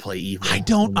never play evil. I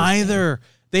don't either.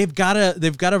 They've got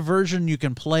a version you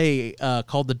can play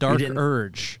called the Dark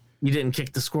Urge. You didn't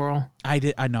kick the squirrel? I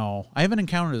did. I know. I haven't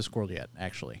encountered a squirrel yet,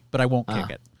 actually, but I won't kick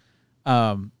it.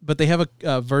 But they have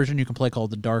a version you can play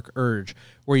called the Dark Urge,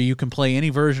 where you can play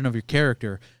any version of your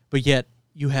character, but yet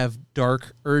you have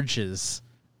dark urges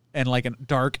and like a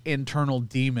dark internal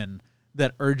demon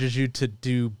that urges you to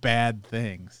do bad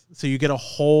things. So you get a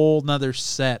whole nother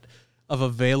set of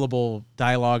available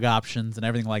dialogue options and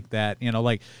everything like that. You know,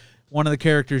 like one of the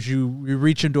characters, you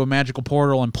reach into a magical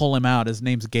portal and pull him out. His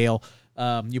name's Gale.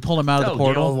 You pull him out of the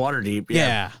portal. Gale Waterdeep.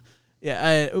 Yeah.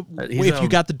 If you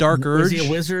got the Dark Urge. Is he a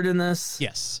wizard in this?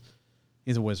 Yes.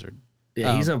 He's a wizard.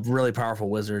 Yeah, he's a really powerful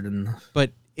wizard.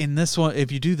 But in this one, if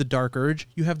you do the Dark Urge,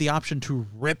 you have the option to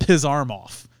rip his arm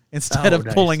off instead of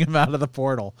pulling him out of the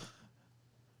portal.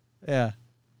 Yeah.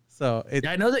 So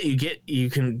I know that you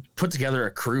can put together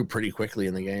a crew pretty quickly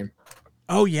in the game.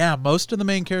 Oh yeah, most of the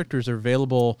main characters are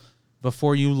available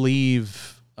before you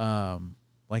leave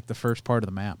like the first part of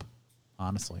the map,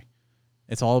 honestly.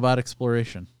 It's all about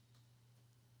exploration.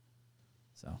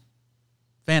 So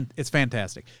it's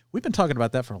fantastic. We've been talking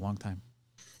about that for a long time.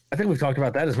 I think we've talked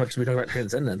about that as much as we talk about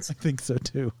Transcendence. I think so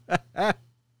too. All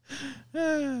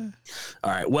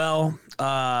right. Well,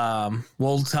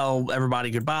 we'll tell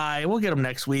everybody goodbye. We'll get them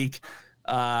next week,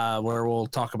 where we'll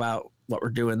talk about what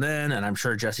we're doing then. And I'm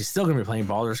sure Jesse's still going to be playing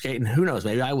Baldur's Gate, and who knows,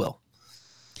 maybe I will.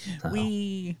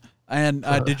 Did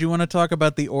you want to talk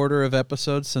about the order of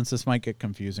episodes, since this might get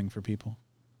confusing for people?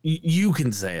 You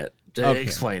can say it. Okay.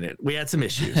 Explain it. We had some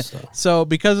issues. So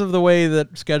because of the way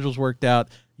that schedules worked out,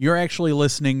 you're actually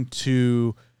listening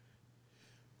to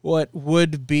what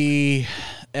would be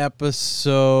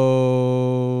episode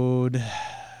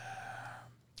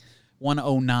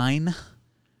 109.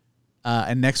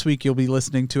 And next week you'll be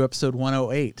listening to episode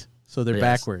 108. so they're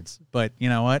backwards. But you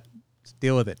know what? Just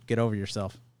deal with it. Get over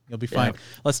yourself. You'll be fine.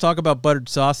 Let's talk about buttered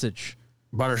sausage.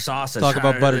 Butter sausage. Talk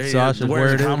about buttered sausage.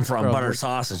 Where does it come from? Butter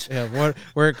sausage. Yeah,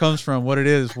 where it comes from, what it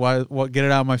is, what get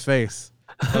it out of my face.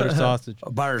 Butter sausage.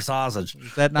 Butter sausage.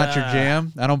 Is that not your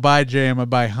jam? I don't buy jam, I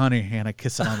buy honey, and I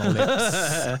kiss it on the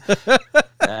lips.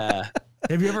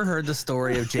 Have you ever heard the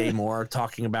story of Jay Moore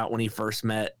talking about when he first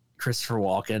met Christopher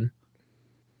Walken?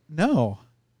 No.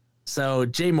 So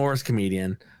Jay Moore's a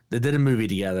comedian. They did a movie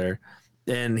together,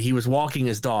 and he was walking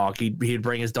his dog. He'd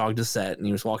bring his dog to set, and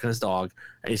he was walking his dog,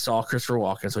 and he saw Christopher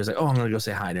Walken. So he's like, "Oh, I'm gonna go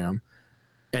say hi to him."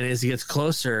 And as he gets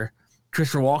closer,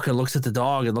 Christopher Walken looks at the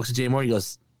dog and looks at Jay Moore. He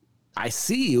goes, "I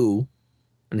see you,"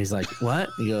 and he's like, "What?"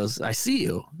 He goes, "I see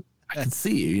you. I can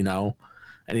see you, you know."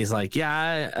 And he's like,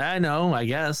 "Yeah, I know. I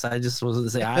guess I just wasn't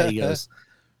to say hi." He goes,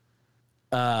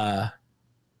 and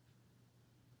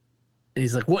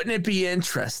he's like, "Wouldn't it be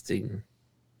interesting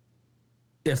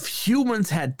if humans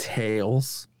had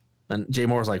tails?" And Jay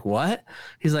Moore's like, "What?"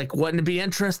 He's like, "Wouldn't it be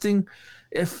interesting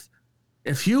if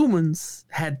humans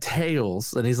had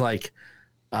tails?" And he's like,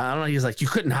 "I don't know." He's like, "You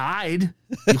couldn't hide.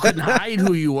 You couldn't hide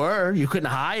who you were. You couldn't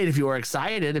hide if you were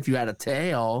excited, if you had a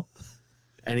tail."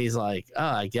 And he's like, "Oh,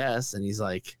 I guess." And he's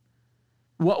like,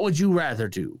 "What would you rather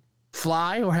do?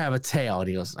 Fly or have a tail?" And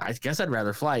he goes, "I guess I'd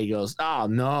rather fly." He goes, "Oh,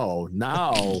 no.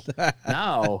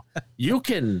 You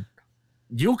can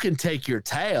take your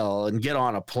tail and get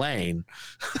on a plane."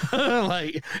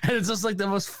 And it's just like the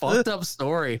most fucked up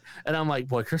story. And I'm like,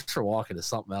 boy, Christopher Walken is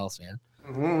something else,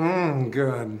 man.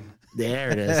 Good. There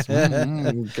it is.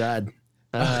 God.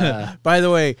 By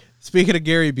the way, speaking of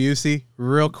Gary Busey,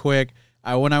 real quick,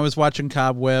 when I was watching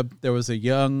Cobweb, there was a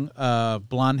young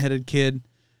blonde-headed kid.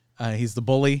 He's the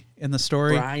bully in the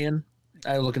story. Brian.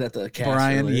 I was looking at the cast.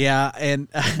 Brian, earlier. yeah. And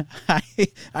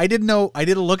I didn't know. I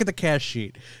didn't look at the cast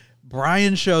sheet.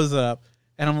 Brian shows up,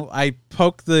 and I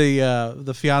poke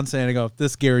the fiance and I go,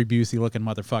 "This Gary Busey looking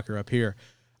motherfucker up here."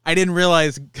 I didn't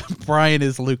realize Brian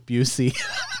is Luke Busey.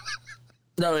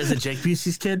 No, is it Jake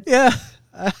Busey's kid? Yeah.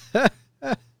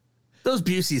 Those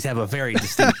Buseys have a very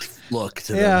distinct look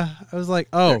to them. Yeah. I was like,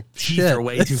 oh, Their teeth shit, are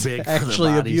way too it's big for actually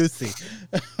their a bodies.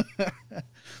 Busey.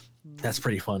 That's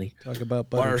pretty funny. Talk about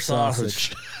butter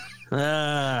sausage.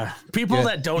 People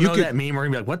that don't know that meme are gonna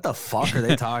be like, "What the fuck are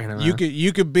they talking about?"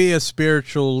 You could be a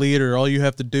spiritual leader. All you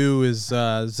have to do is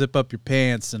zip up your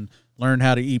pants and learn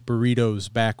how to eat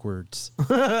burritos backwards.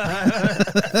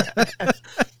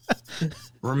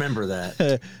 Remember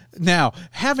that. Now,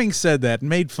 having said that,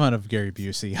 made fun of Gary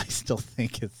Busey, I still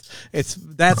think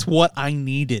that's what I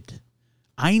needed.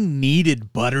 I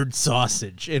needed buttered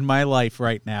sausage in my life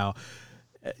right now.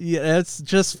 Yeah, it's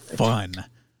just fun.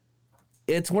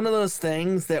 It's one of those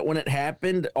things that when it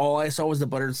happened, all I saw was the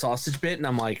buttered sausage bit, and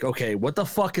I'm like, okay, what the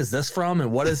fuck is this from?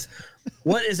 And what is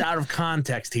out of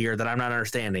context here that I'm not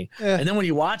understanding? Yeah. And then when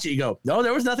you watch it, you go, no,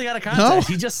 there was nothing out of context.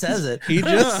 No. He just says it. He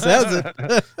just says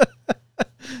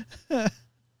it.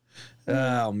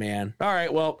 Oh, man. All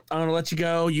right, well, I'm going to let you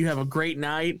go. You have a great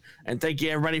night, and thank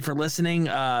you, everybody, for listening.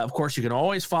 Of course, you can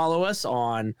always follow us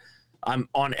on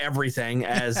everything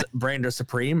as Brando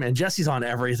Supreme, and Jesse's on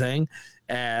everything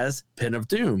as Pin of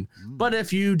Doom. But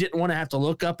if you didn't want to have to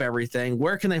look up everything,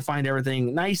 where can they find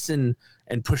everything nice and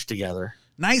pushed together?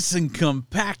 Nice and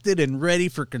compacted and ready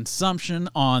for consumption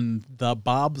on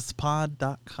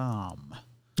thebobspod.com.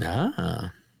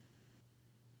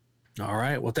 All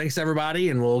right. Well, thanks, everybody,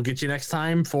 and we'll get you next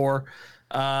time for,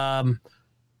 I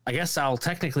guess I'll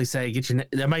technically say get you.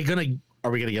 Are we going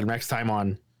to get him next time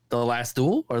on The Last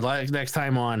Duel or next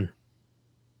time on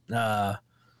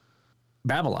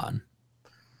Babylon?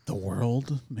 The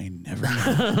world may never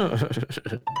know.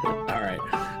 All right.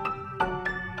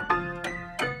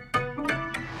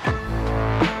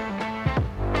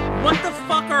 What the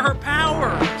fuck are her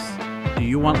powers? Do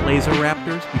you want laser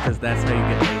raptors? Because that's how you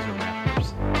get laser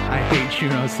raptors. I hate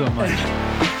Juno so much.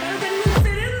 How did they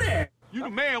fit in there? You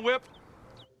the man, Whip.